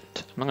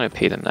yet. I'm not going to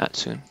pay them that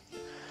soon.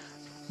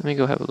 Let me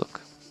go have a look.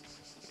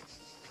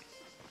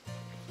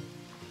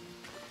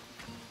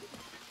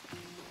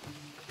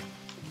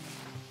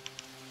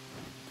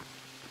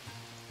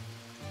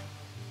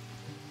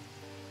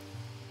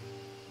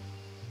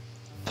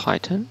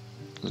 Titan,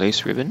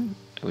 lace ribbon,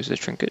 it was the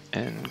trinket,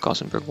 and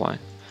Gothenburg wine.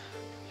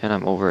 And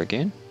I'm over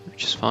again,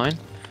 which is fine.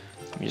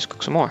 Let me just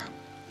cook some more.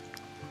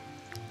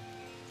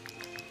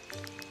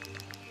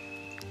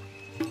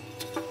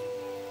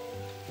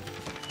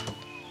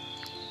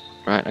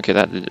 Right, okay,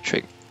 that did the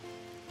trick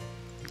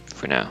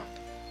for now.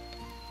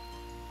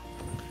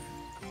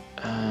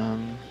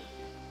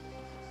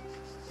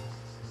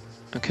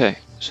 Okay,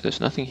 so there's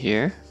nothing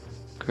here.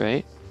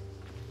 Great.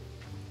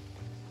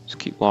 Let's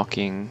keep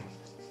walking.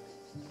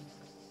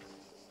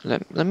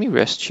 Let me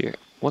rest here.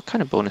 What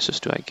kind of bonuses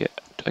do I get?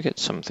 Do I get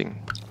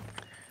something?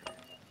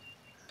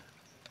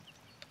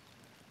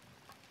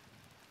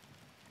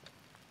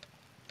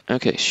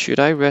 Okay, should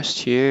I rest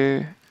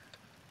here?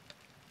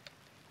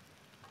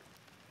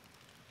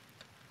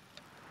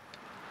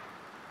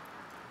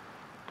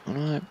 Why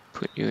don't I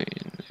put you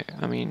in there?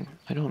 I mean,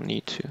 I don't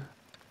need to.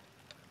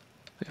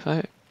 If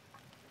I...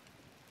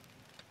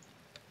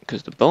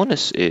 Because the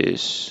bonus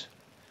is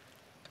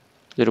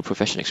little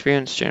profession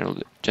experience,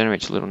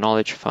 generates little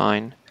knowledge,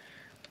 fine.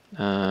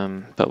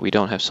 But we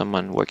don't have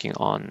someone working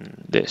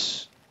on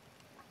this.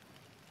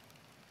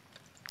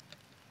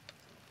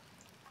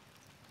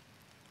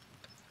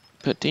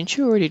 But didn't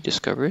you already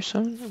discover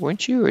some?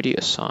 Weren't you already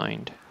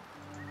assigned?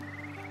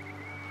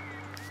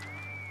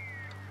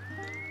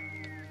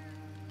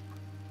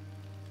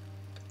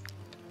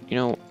 You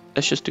know,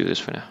 let's just do this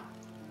for now.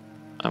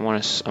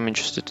 I'm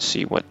interested to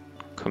see what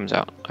comes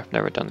out. I've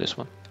never done this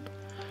one.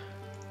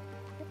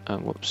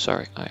 Whoops,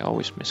 sorry, I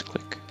always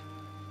misclick.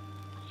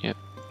 Yep,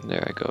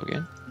 there I go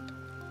again.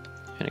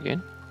 And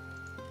again.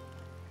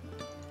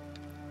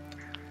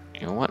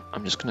 You know what?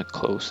 I'm just gonna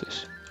close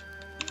this.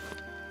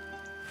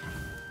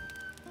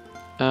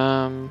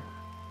 1,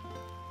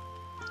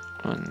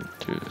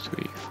 2,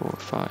 3, 4,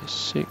 5,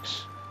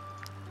 6.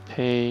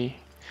 Pay.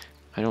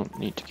 I don't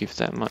need to give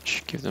that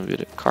much. Give them a bit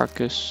of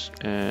carcass,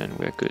 and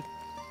we're good.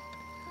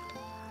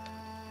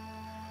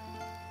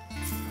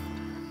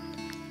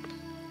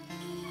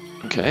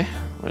 Okay,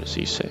 what does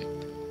he say?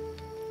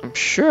 I'm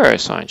sure I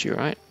assigned you,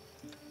 right?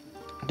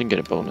 I didn't get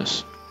a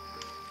bonus.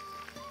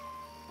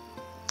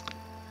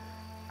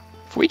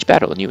 For each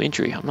battle, a new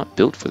injury. I'm not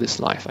built for this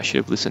life. I should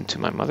have listened to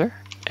my mother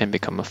and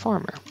become a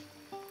farmer.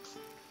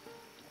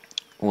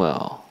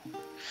 Well,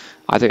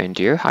 either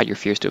endure, hide your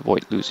fears to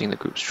avoid losing the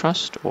group's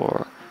trust,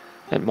 or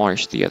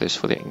admonish the others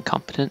for their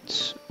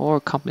incompetence, or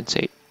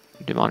compensate,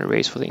 demand a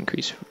raise for the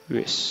increased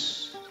risk.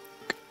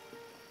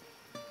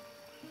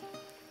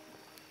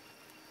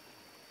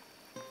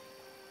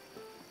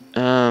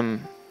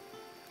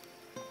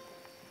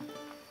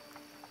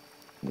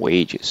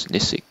 Wages,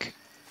 Nisik.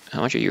 How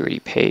much are you already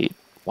paid?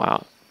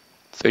 Wow,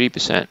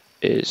 30%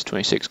 is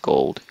 26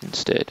 gold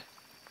instead.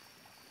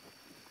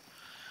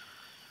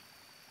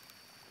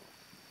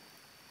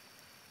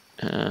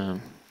 I'll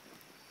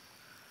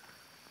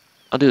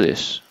do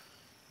this.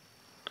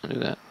 I'll do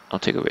that. I'll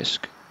take a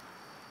risk.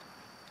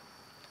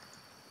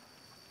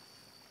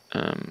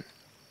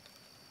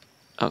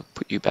 I'll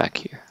put you back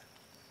here.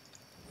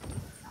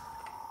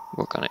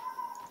 Work on it.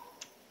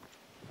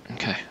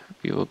 Okay,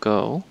 we will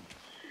go.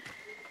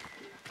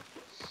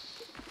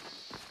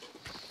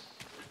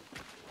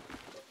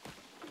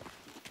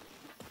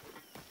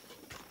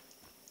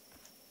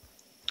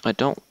 I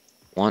don't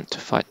want to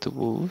fight the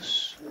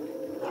wolves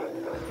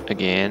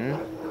again,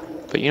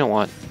 but you know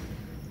what?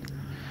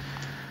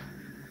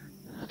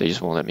 They just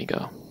won't let me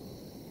go.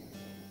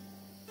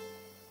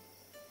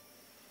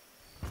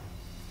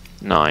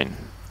 9,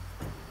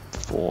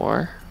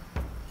 4.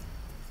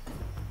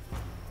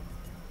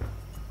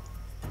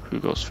 Who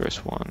goes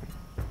first? 1,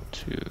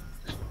 2,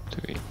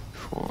 3,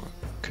 4.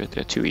 Okay,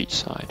 there are 2 each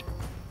side.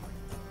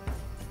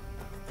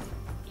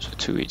 So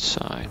 2 each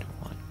side.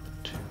 1,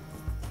 2.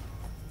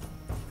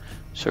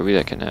 So really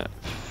I can have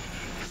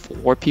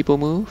 4 people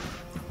move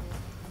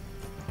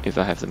if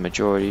I have the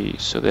majority.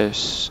 So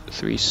there's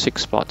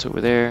 6 spots over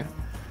there.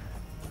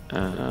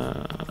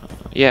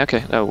 Yeah, okay,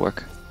 that'll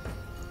work.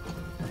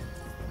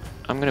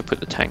 I'm gonna put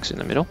the tanks in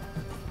the middle.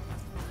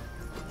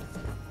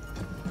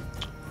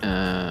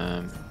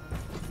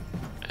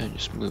 And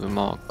just move them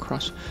all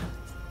across.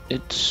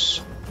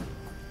 Is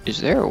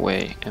there a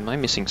way? Am I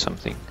missing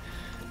something?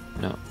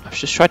 No, I've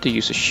just tried to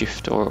use a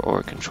shift or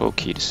a control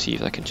key to see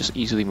if I can just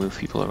easily move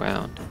people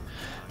around.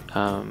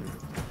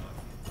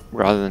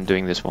 Rather than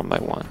doing this one by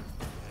one.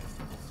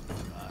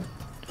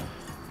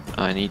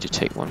 I need to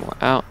take one more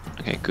out.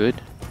 Okay,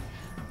 good.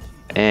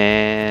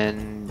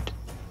 And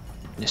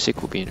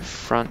Nisik will be in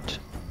front.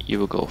 You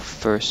will go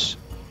first.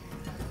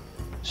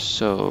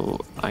 So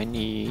I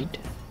need...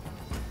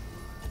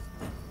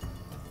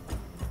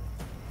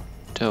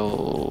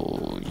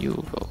 Oh, you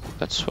will go.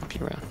 Let's swap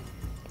you around.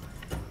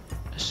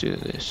 Let's do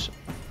this.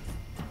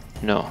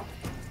 No.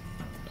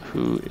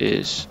 Who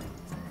is...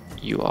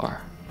 You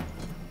are.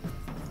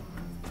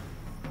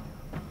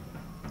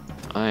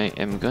 I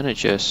am gonna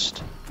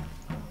just...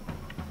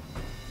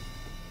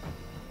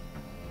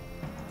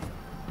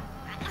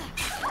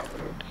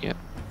 Yep.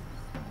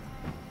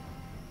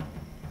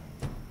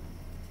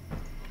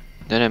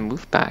 Then I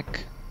move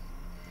back.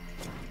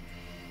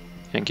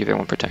 and give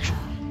everyone protection,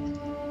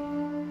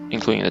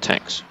 including the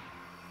tanks.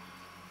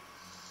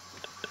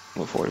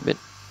 Move forward a bit.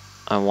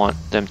 I want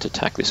them to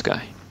attack this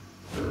guy.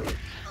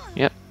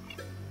 Yep.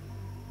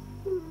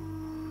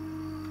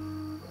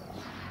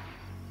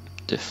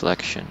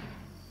 Deflection.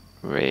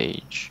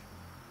 Rage.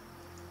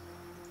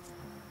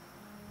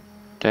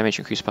 Damage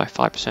increased by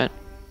 5%.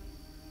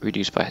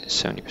 Reduced by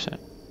 70%.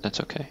 That's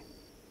okay.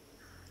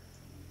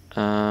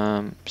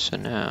 So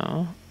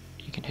now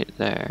you can hit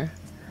there.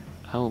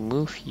 I will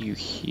move you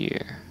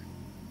here.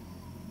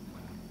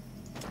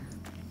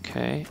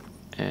 Okay,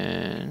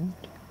 and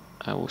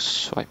I will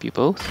swipe you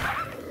both.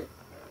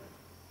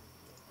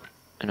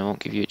 And I won't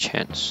give you a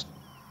chance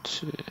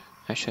to...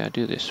 Actually, I'll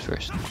do this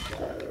first.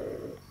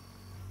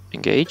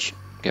 Engage,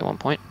 get 1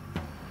 point.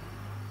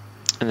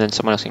 And then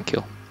someone else can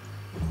kill.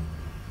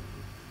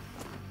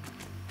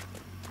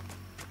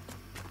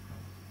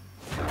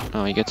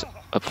 Oh, he gets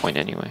a point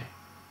anyway.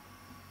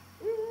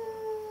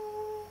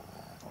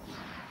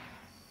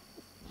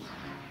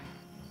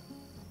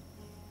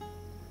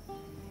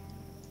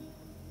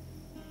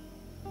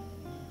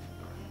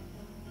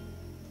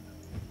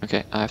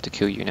 Okay, I have to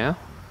kill you now.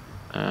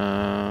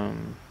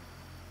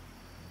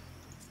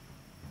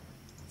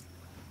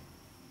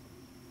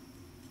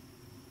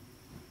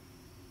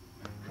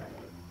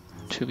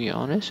 To be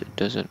honest, it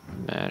doesn't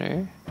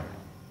matter.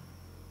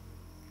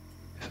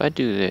 If I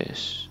do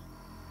this,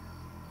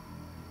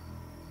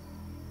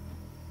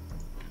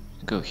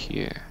 go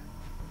here.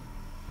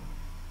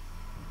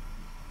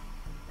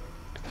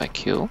 If I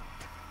kill,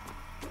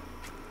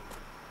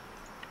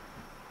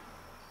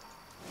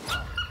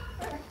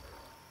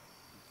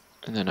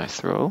 and then I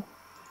throw,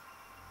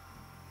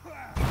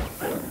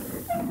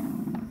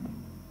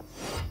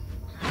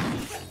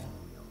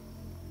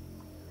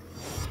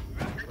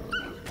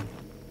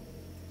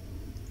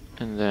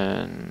 and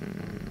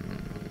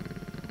then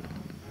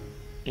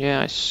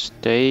yeah, I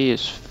stay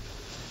is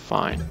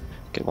fine.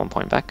 Get 1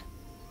 point back.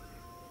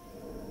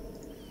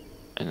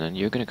 And then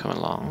you're gonna come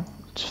along.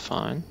 It's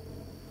fine.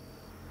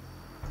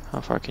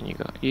 How far can you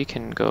go? You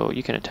can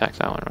attack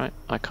that one, right?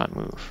 I can't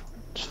move.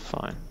 It's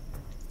fine.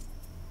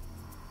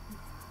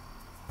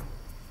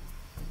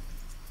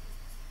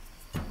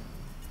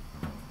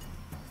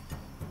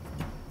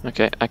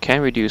 Okay, I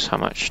can reduce how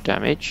much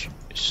damage,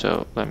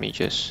 so let me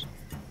just...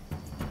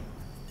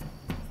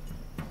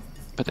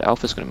 But the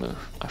alpha's gonna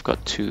move. I've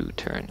got 2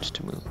 turns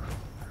to move.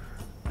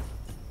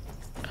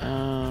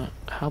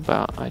 How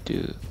about I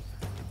do...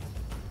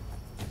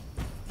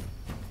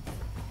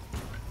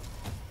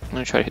 I'm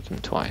gonna try to hit them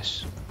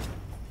twice.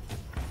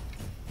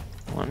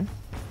 1.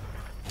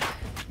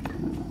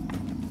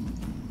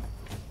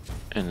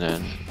 And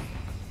then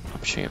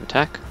opportunity of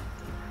attack.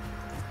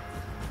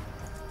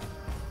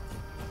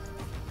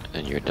 And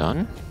then you're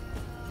done.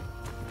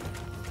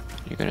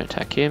 You're gonna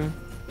attack him.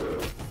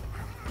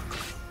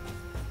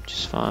 Which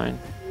is fine.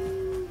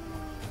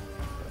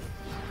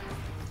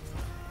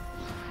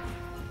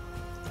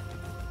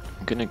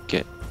 I'm gonna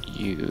get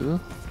you.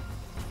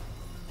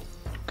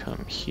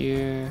 Come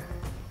here.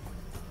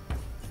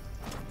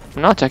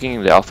 I'm not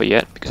attacking the alpha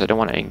yet because I don't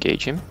want to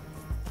engage him.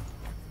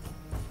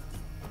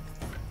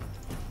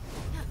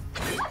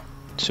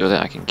 So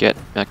that I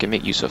can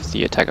make use of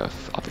the attack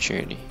of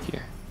opportunity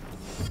here.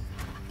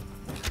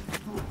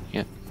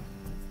 Yep.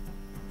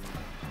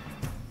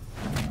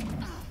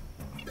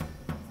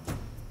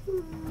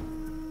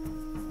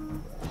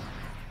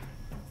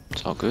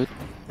 It's all good.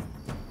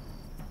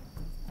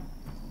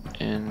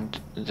 And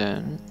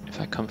then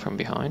if I come from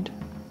behind,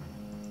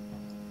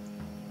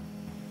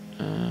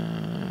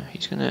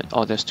 he's gonna...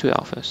 Oh, there's 2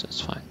 alphas,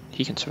 that's fine.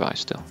 He can survive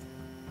still.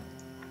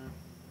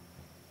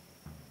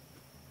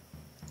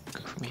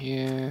 Go from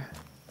here.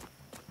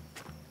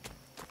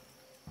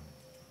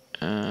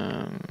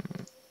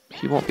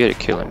 He won't be able to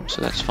kill him, so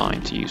that's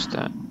fine to use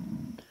that.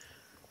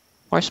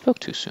 Or I spoke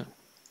too soon.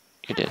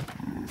 You did.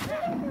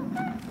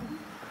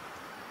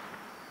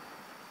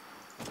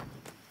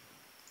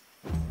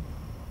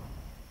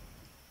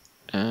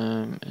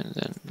 And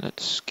then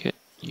let's get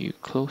you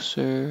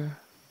closer.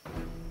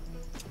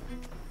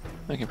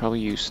 I can probably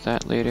use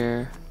that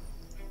later.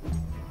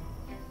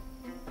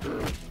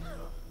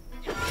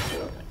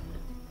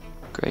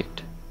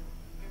 Great.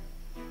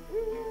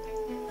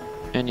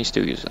 And he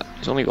still uses that.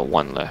 He's only got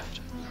 1 left.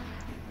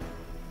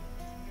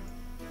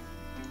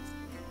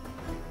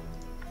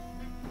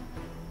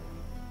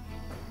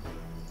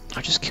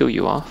 I'll just kill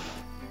you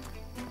off.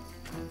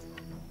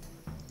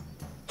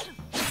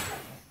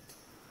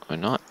 Or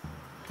not.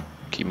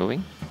 Keep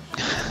moving.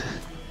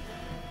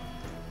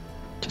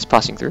 Just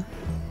passing through.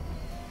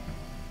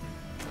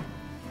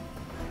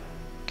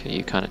 Okay,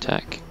 you can't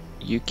attack.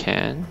 You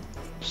can,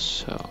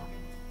 so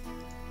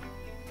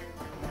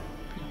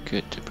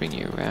good to bring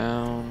you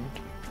around.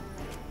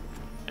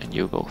 And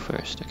you'll go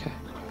first, okay.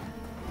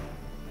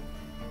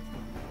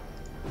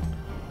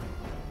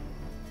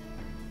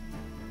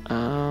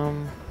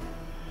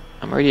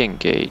 I'm already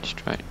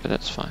engaged, right? But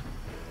that's fine.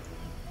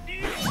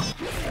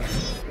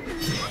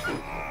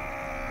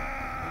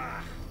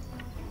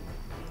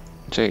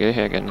 So here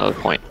I get another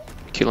point.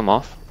 Kill him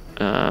off,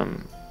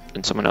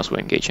 then someone else will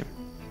engage him.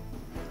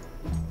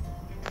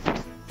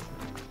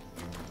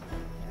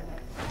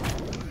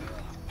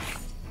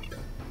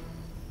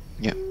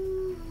 Yep.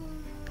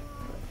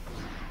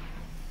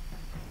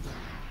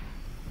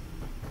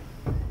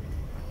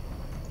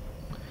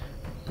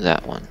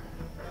 That one.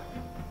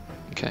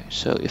 Okay,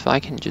 so if I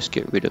can just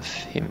get rid of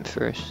him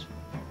first.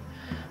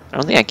 I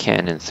don't think I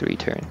can in 3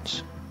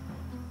 turns.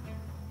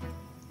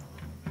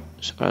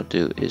 So what I'll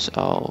do is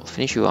I'll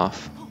finish you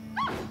off.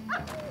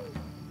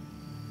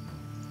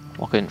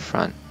 Walk in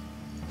front.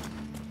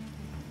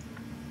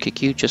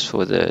 Kick you just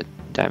for the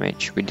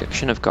damage.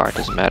 Reduction of guard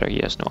doesn't matter,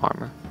 he has no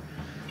armor.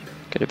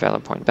 Get a valor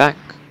point back.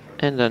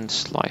 And then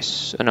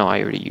slice. Oh no,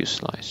 I already used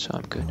slice, so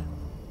I'm good.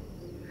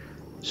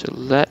 So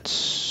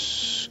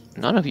let's...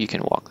 None of you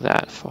can walk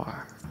that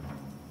far.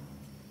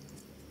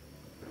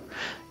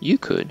 You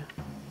could.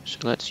 So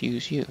let's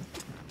use you.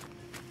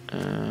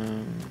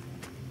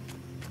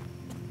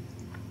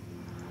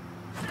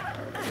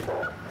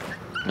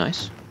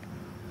 Nice.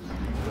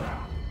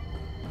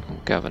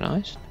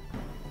 Galvanized.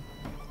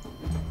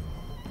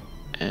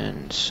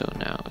 And so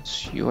now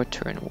it's your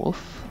turn,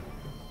 Wolf.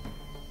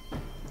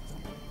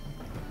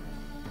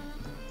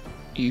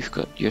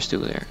 You're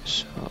still there,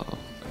 so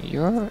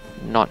you're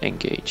not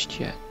engaged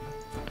yet.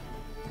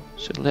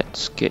 So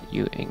let's get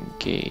you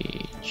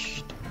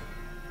engaged.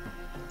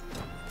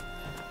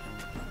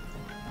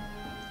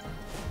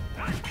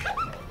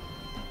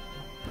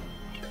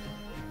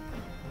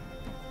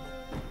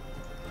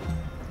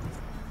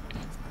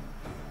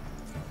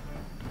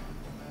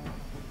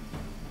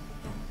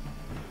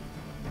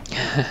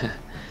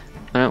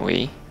 Aren't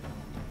we?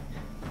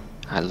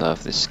 I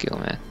love this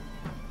skill,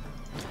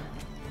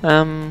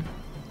 man.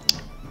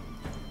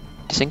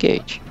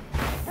 Disengage.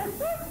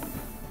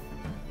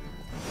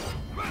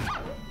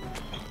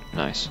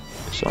 Nice.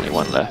 There's only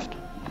one left.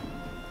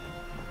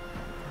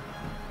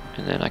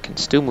 And then I can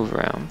still move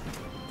around.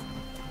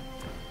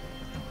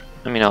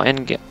 I mean, I'll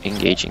end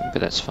engaging, but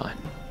that's fine.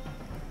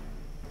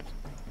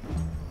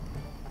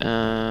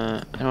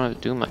 I don't have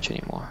to do much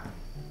anymore.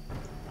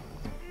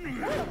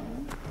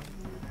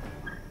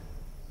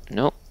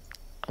 Nope.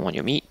 I want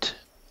your meat.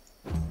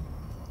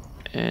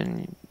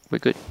 And we're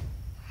good.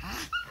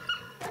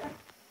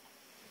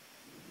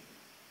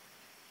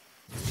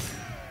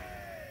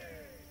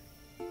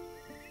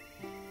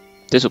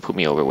 This will put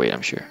me overweight,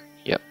 I'm sure.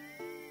 Yep.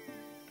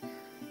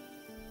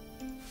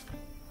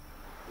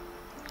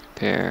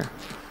 Repair.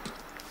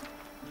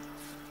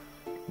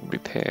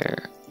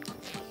 Repair.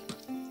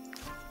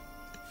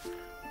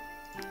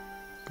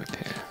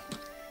 Repair.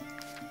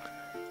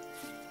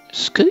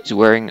 It's 'cause he's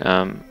wearing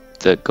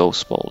the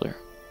ghost boulder.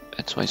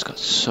 That's why he's got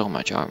so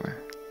much armor.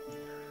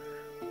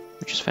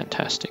 Which is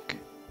fantastic.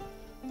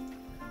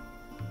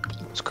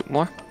 Let's cook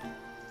more.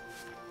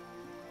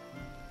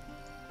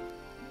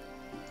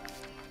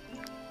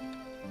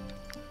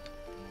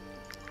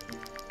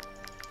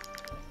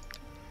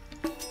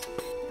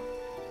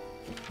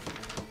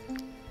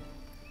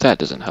 That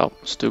doesn't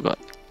help. Still got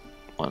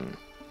one.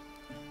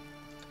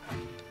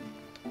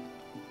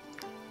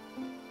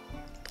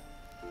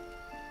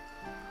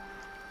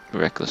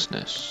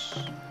 Recklessness.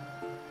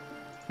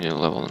 New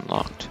level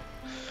unlocked.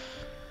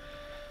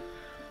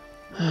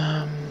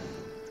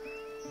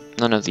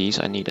 None of these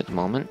I need at the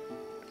moment.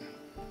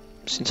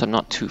 Since I'm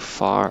not too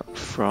far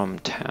from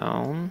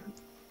town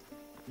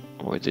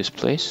or this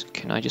place,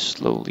 can I just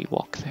slowly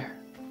walk there?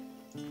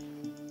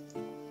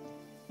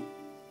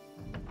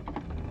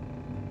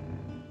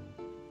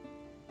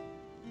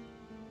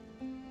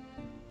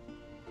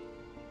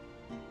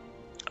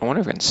 I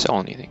wonder if I can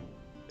sell anything.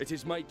 It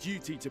is my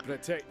duty to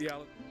protect the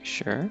Alazar.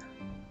 Sure.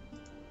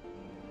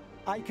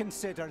 I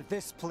consider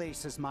this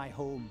place as my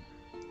home.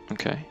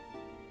 Okay.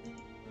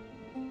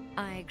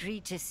 I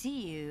agreed to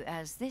see you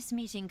as this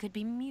meeting could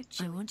be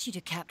mutual. I want you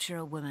to capture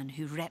a woman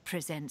who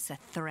represents a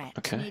threat.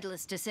 Okay.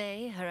 Needless to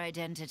say, her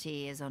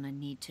identity is on a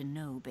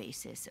need-to-know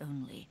basis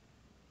only.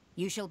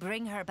 You shall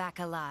bring her back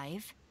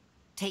alive.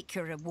 Take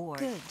your reward.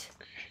 Good.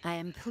 I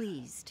am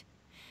pleased.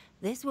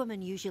 This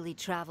woman usually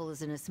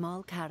travels in a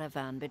small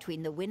caravan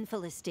between the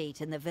Windfall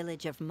Estate and the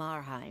village of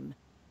Marheim.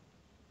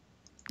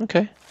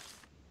 Okay.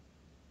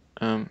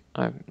 I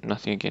have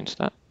nothing against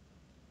that.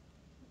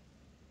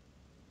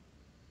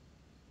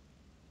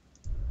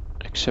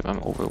 Except I'm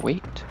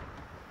overweight.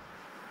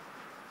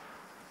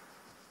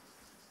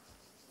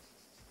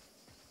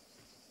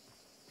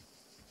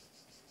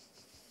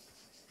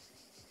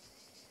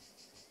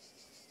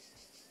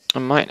 I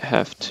might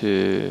have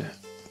to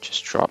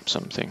just drop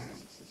something.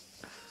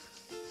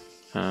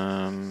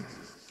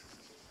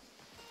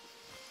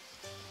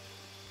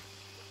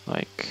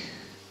 Like,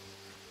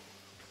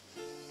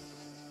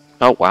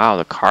 oh wow,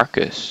 the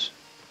carcass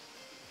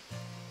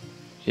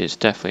is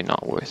definitely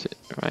not worth it,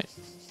 right?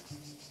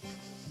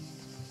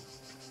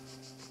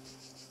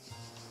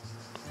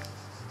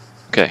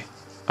 Okay,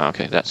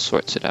 okay, that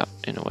sorts it out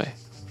in a way.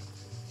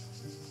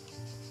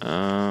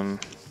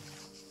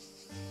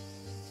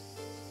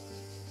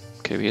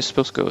 Okay, we're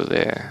supposed to go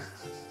there.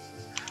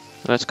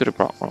 Let's go to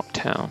Rock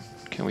Town.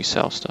 Can we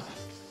sell stuff?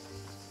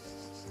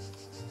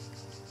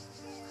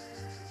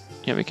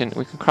 Yeah, we can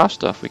craft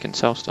stuff, we can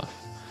sell stuff.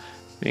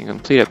 We can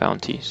complete our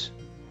bounties.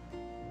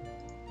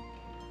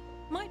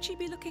 Might you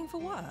be looking for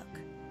work?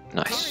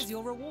 Nice. Here is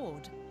your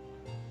reward.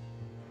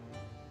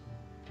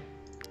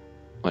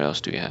 What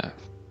else do we have?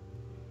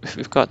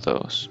 We've got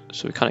those,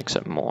 so we can't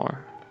accept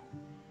more.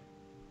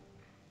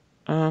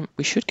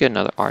 We should get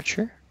another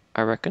archer,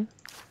 I reckon.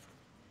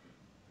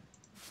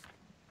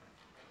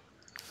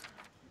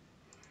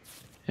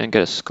 And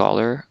get a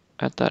scholar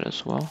at that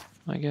as well,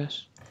 I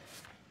guess.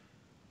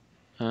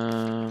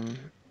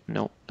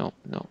 Nope.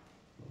 No.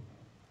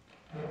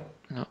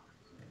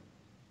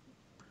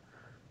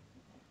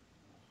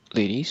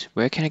 Ladies,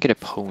 where can I get a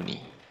pony?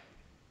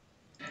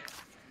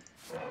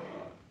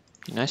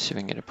 Be nice if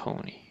I can get a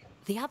pony.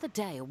 The other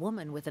day, a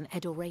woman with an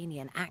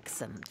Edoranian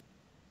accent.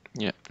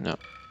 Yeah, no.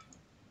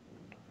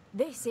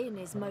 This inn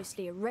is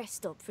mostly a rest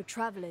stop for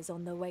travellers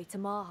on their way to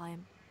Marheim.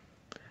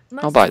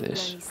 Most I'll buy people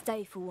this. only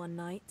stay for one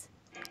night.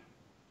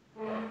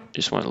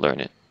 Just want to learn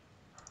it.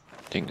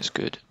 I think it's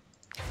good.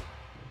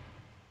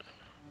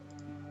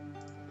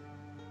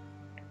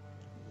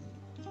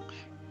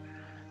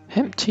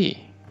 Hemp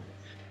tea.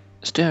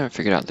 Still haven't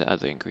figured out the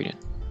other ingredient.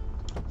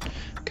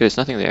 Okay, there's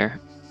nothing there.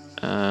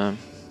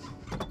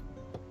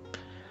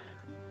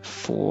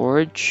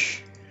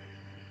 Forge.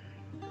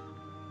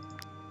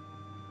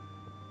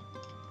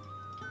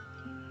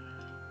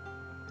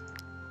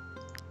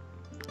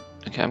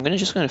 Okay, I'm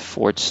just gonna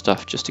forge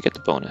stuff just to get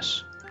the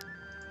bonus.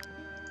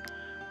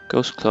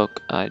 Ghost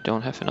cloak. I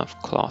don't have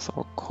enough cloth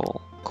or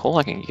coal. Coal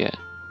I can get.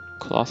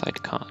 Cloth I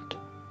can't.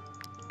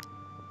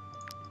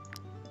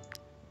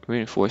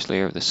 Reinforced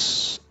layer of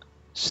this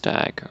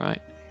stag,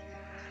 right?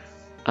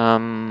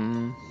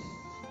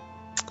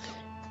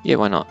 Yeah,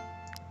 why not?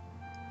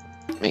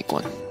 Make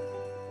one.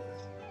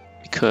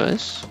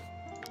 Because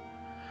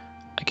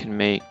I can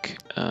make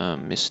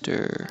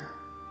Mr.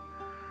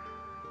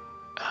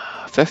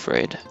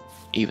 Fefred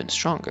even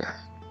stronger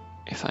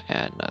if I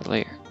add another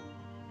layer.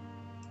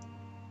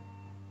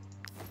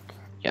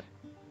 Yep.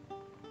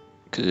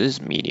 Because it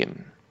is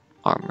medium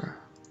armor.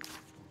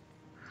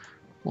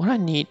 What I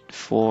need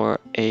for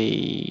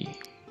a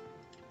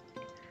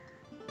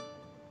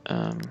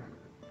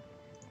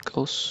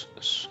ghost,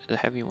 the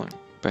heavy one,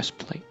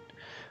 breastplate.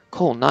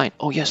 Coal 9.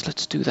 Oh yes,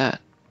 let's do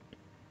that.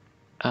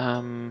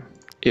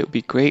 It would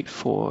be great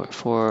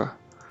for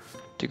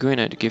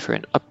Degrina to give her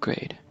an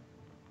upgrade.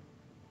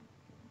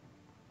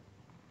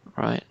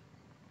 Right?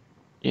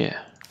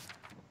 Yeah.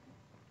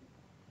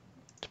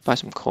 Let's buy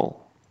some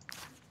coal.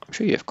 I'm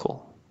sure you have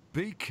coal.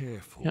 Be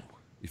careful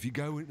if you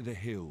go into the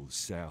hills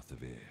south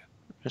of here.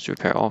 Let's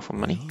repair all for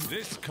money.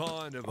 This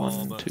kind of 1,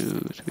 armor, 2,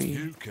 3,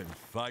 you can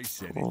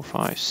face 4,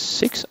 5,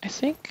 6, I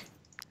think.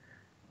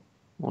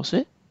 Was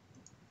it?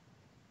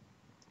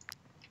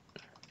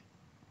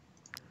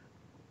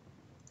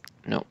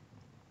 No.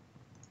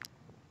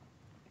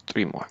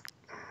 3 more.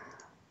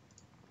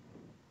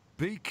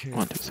 Be careful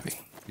 1, 2, 3.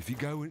 if you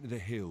go into the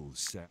hills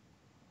south.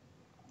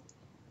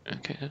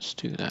 Okay, let's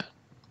do that.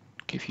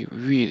 Give you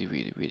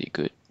really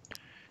good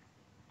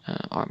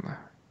armor.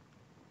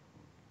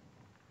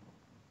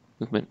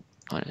 Movement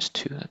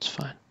 -2, that's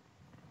fine.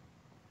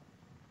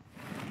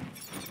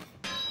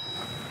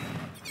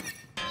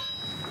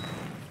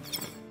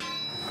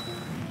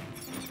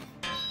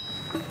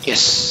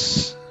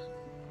 Yes!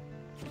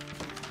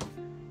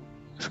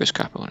 First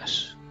crap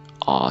bonus.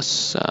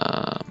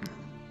 Awesome.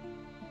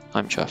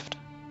 I'm chuffed.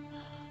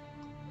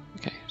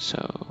 Okay, so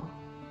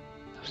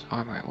that's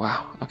armor.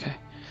 Wow, okay.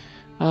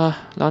 A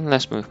lot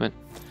less movement.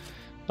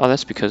 Oh,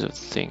 that's because of the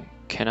thing.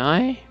 Can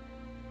I?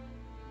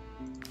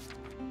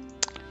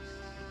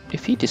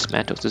 If he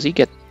dismantles, does he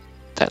get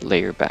that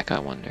layer back, I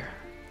wonder?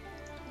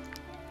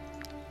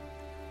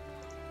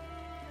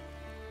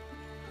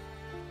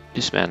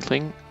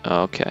 Dismantling?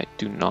 Okay, I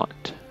do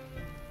not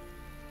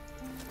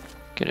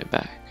get it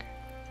back.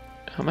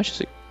 How much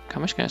is it? How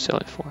much can I sell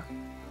it for?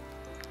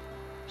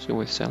 Is it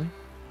worth selling?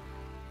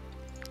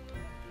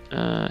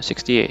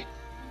 68.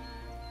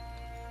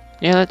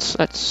 Yeah, let's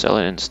sell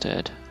it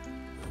instead.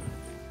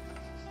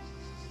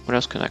 What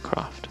else can I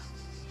craft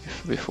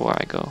before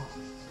I go?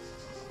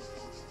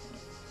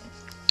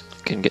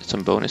 Can get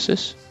some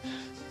bonuses,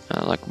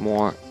 like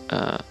more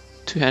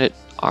two-handed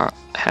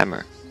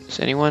hammer. Does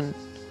anyone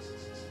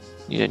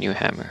need a new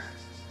hammer?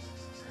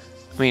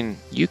 I mean,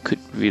 you could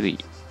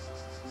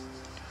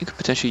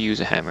potentially use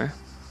a hammer.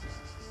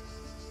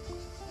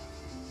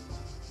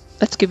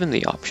 Let's give him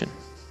the option.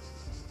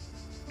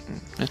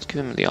 Let's give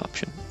him the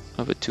option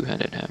of a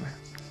two-handed hammer.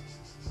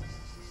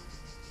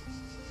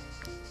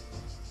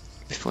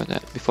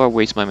 Before I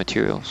waste my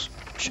materials,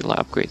 should I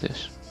upgrade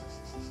this?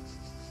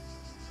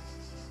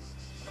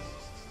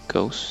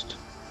 Ghost,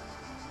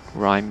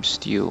 Rime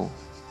Steel.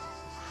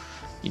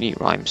 You need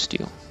Rime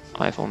Steel.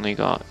 I've only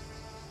got.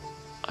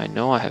 I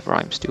know I have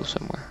Rime Steel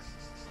somewhere.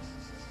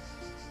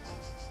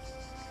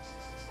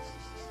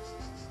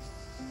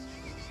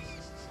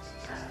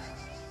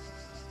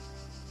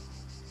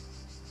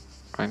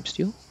 Rime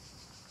Steel?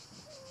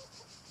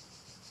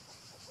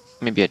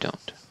 Maybe I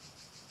don't.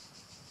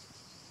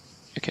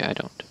 Okay, I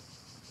don't.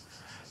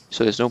 So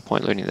so there's no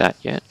point learning that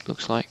yet,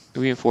 looks like.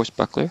 Reinforced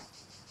buckler,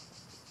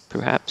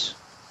 perhaps.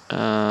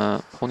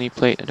 Pony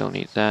plate, I don't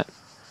need that.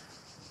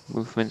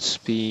 Movement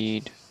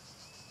speed.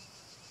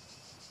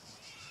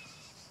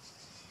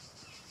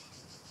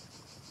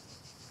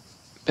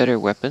 Better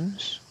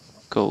weapons.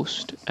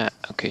 Ghost.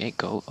 Okay,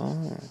 go.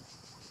 Oh.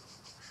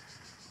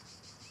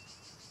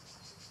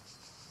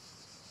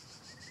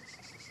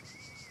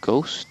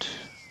 Ghost.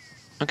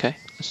 Okay,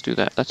 let's do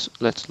that.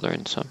 Let's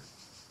learn some.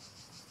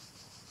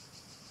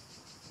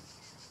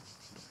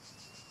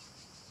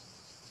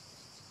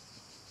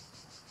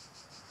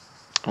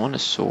 I want a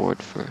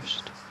sword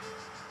first.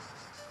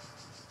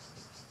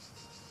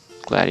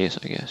 Gladius,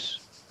 I guess.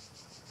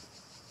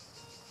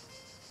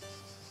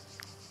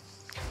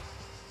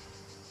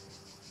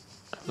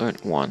 I've learned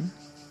one.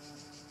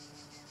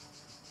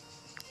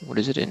 What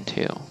does it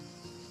entail?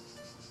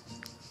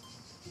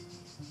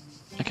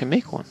 I can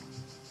make one.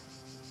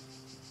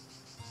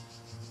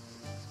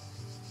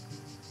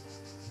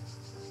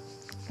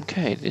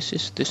 Okay, this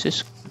is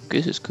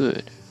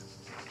good.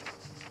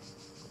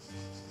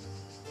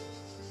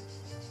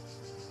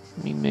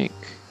 Let me make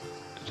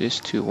this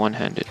to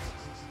one-handed.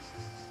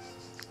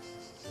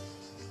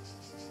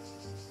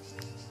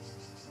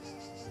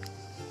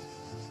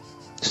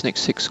 Snake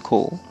 6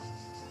 coal.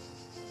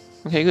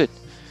 Okay, good.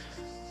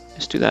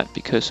 Let's do that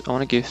because I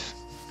want to give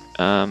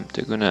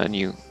Daguna a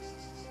new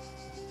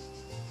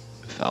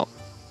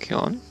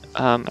Falcon.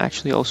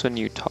 Actually also a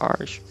new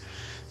Targe.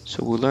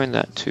 So we'll learn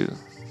that too.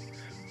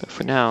 But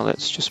for now,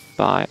 let's just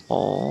buy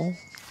all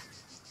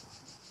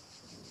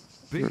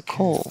your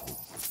coal.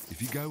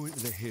 If you go into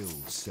the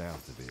hills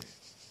south of it.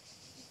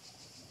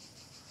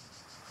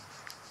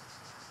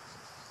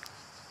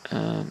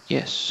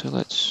 Yes, so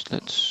let's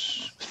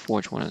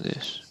forge one of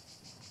this.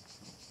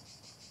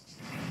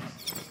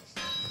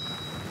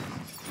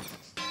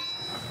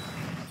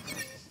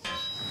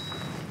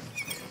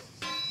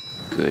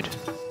 Good.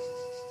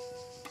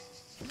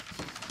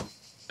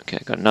 Okay,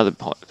 I got another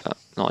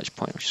knowledge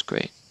point, which is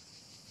great.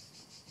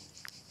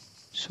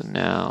 So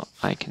now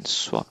I can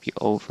swap you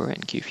over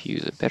and give you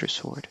the better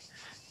sword.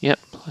 Yep,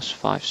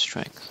 +5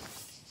 strength.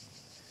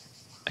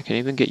 I can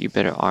even get you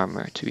better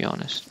armor, to be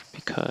honest,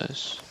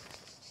 because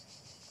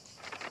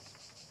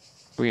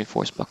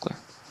reinforced buckler.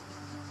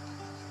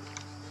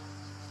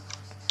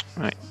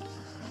 Right.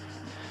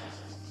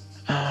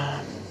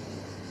 I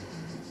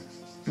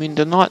mean,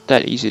 they're not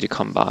that easy to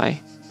come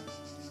by.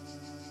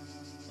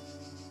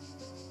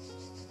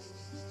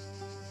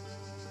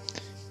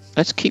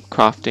 Let's keep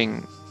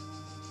crafting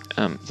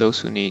those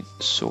who need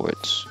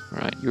swords.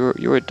 Right,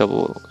 you're a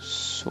double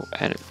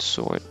added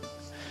sword.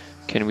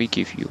 Can we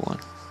give you one?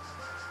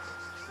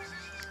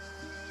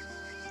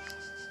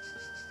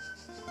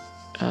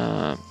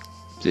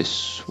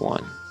 This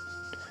one.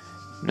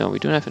 No, we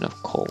don't have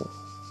enough coal.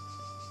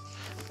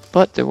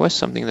 But there was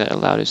something that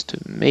allowed us to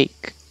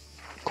make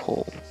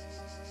coal.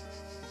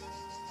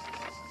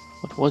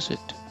 What was it?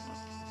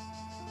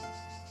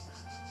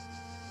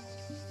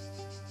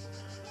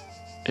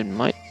 It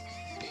might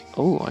be...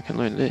 Oh, I can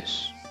learn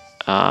this.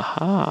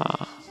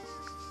 Aha!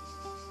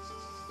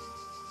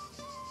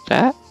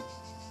 That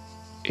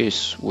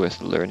is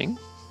worth learning.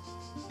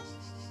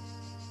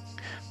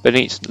 But it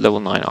needs level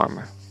 9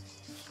 armor.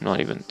 Not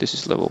even. This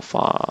is level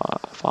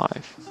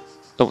 5.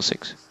 Level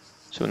 6.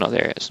 So we're not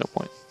there yet, it's no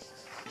point.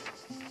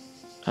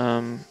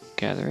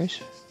 Gatherers.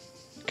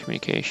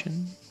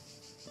 Communication.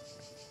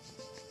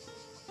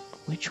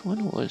 Which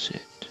one was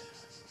it?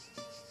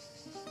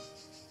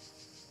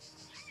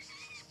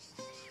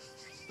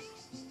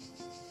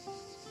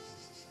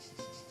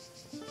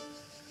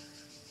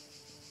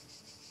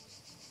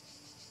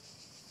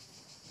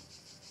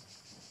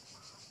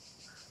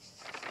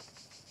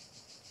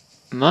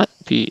 Might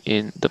be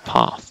in the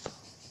path.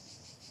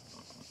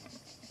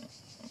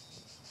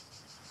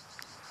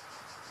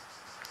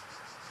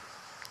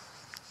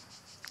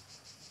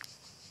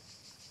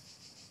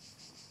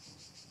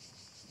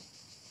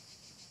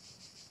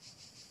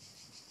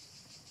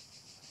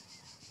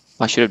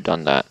 I should have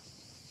done that.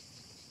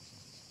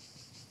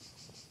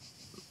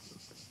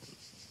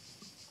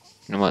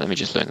 You know what, let me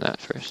just learn that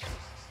first.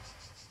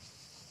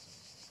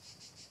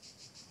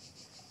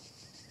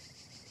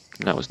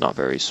 That was not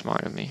very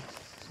smart of me,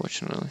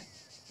 fortunately.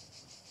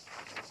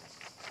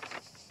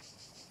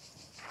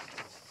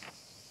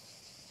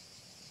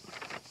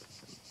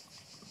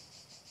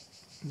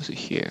 Was it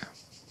here?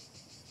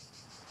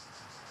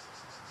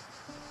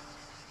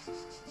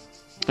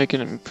 I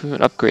can improve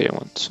and upgrade it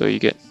once, so you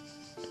get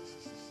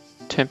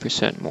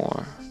 10%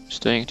 more.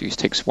 Studying duties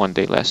takes 1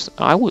 day less.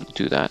 I would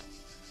do that.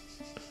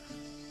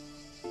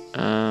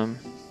 I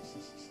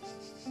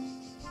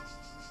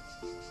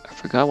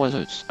forgot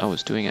what I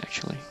was doing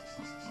actually.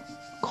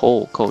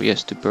 Coal,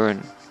 yes, to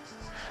burn.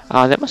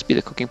 That must be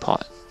the cooking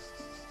pot.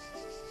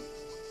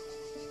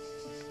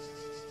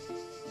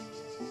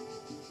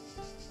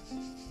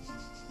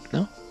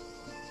 No?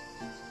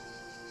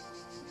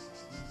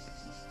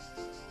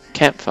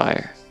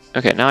 Campfire.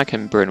 Okay, now I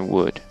can burn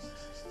wood.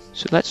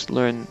 So let's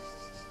learn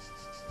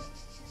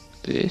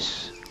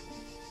this.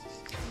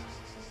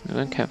 We'll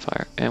learn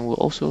campfire, and we'll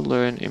also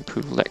learn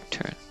improve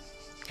lectern.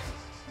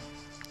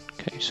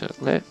 Okay, so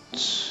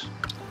let's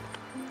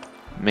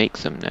make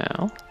them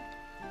now.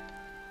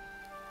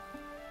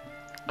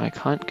 I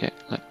can't get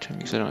lectern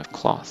because I don't have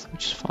cloth,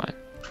 which is fine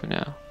for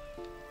now.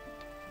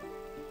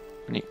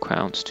 I need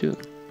crowns too.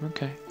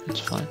 Okay, that's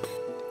fine.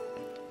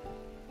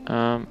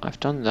 I've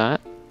done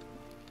that.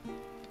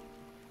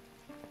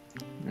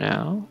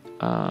 Now,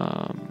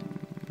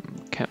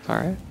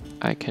 campfire,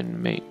 I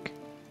can make.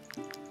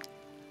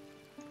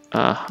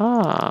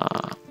 Aha!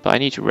 But I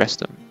need to rest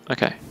them.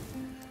 Okay.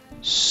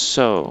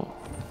 So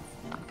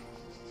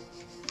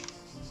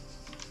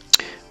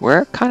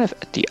we're kind of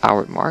at the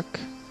hour mark.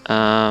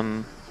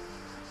 I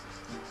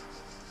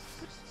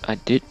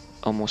did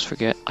almost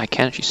forget. I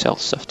can actually sell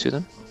stuff to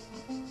them.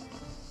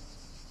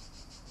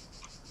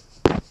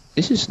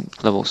 This is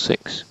level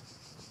 6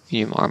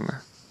 medium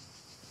armor.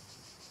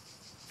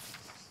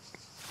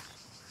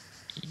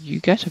 You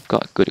guys have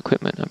got good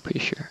equipment, I'm pretty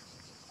sure.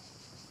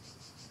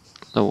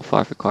 Level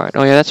 5 required.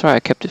 Oh yeah, that's right. I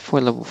kept it for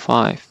level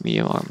 5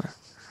 medium armor.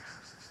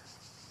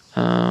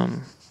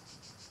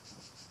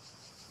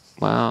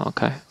 Wow,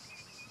 okay.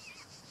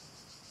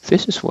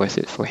 This is worth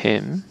it for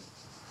him.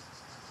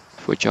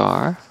 For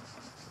Jar.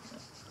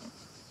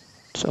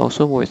 It's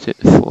also worth it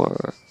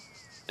for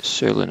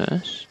Sir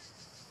Linus.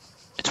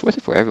 It's worth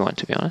it for everyone,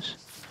 to be honest.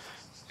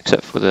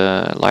 Except for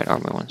the light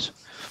armor ones.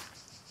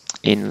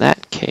 In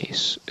that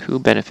case, who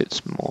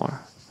benefits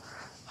more?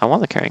 I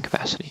want the carrying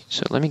capacity,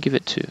 so let me give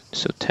it to,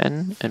 so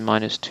 10 and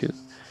minus 2.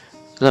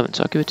 11,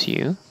 so I'll give it to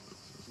you.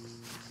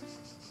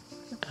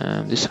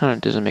 This kind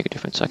of doesn't make a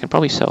difference, so I can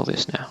probably sell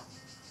this now.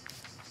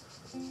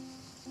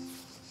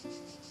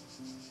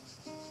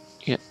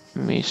 Yeah,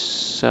 let me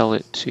sell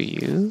it to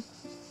you.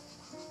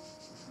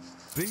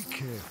 Be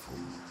careful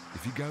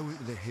if you go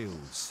into the hills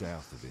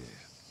south of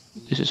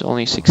here. This is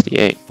only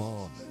 68.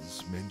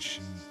 Farmers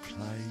mention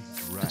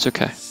plague That's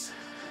okay. rats.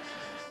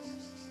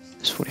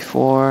 It's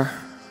 44.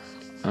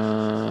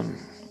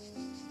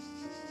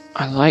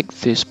 I like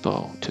this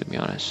bow, to be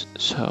honest.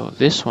 So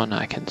this one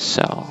I can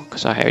sell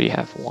because I already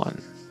have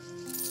one.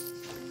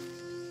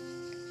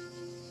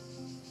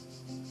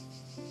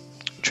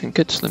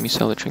 Trinkets. Let me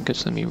sell the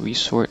trinkets. Let me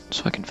resort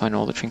so I can find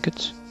all the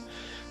trinkets.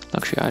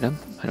 Luxury item.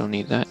 I don't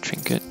need that.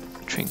 Trinket.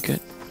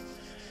 Trinket.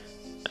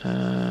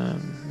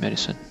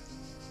 Medicine.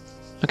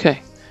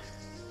 Okay.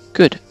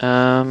 Good.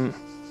 So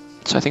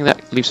I think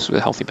that leaves us with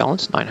a healthy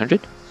balance.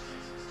 900.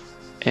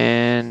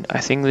 And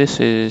I think this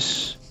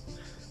is.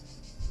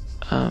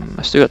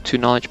 I still got 2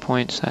 knowledge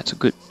points. That's a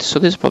good. So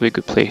this is probably a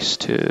good place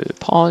to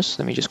pause.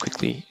 Let me just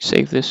quickly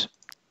save this.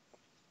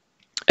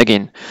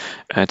 Again,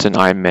 it's an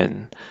Iron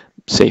Man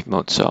save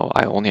mode, so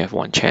I only have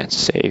one chance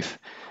to save.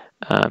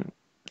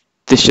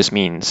 This just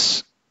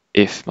means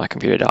if my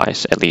computer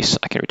dies, at least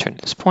I can return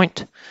to this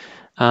point.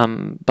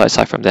 But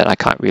aside from that, I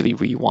can't really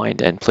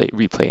rewind and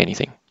replay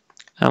anything,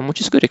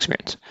 which is a good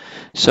experience.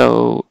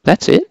 So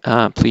that's it.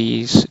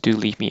 Please do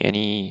leave me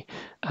any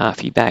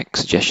feedback,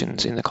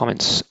 suggestions in the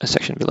comments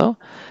section below.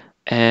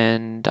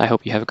 And I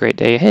hope you have a great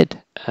day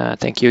ahead.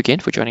 Thank you again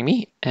for joining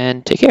me,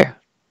 and take care.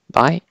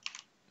 Bye.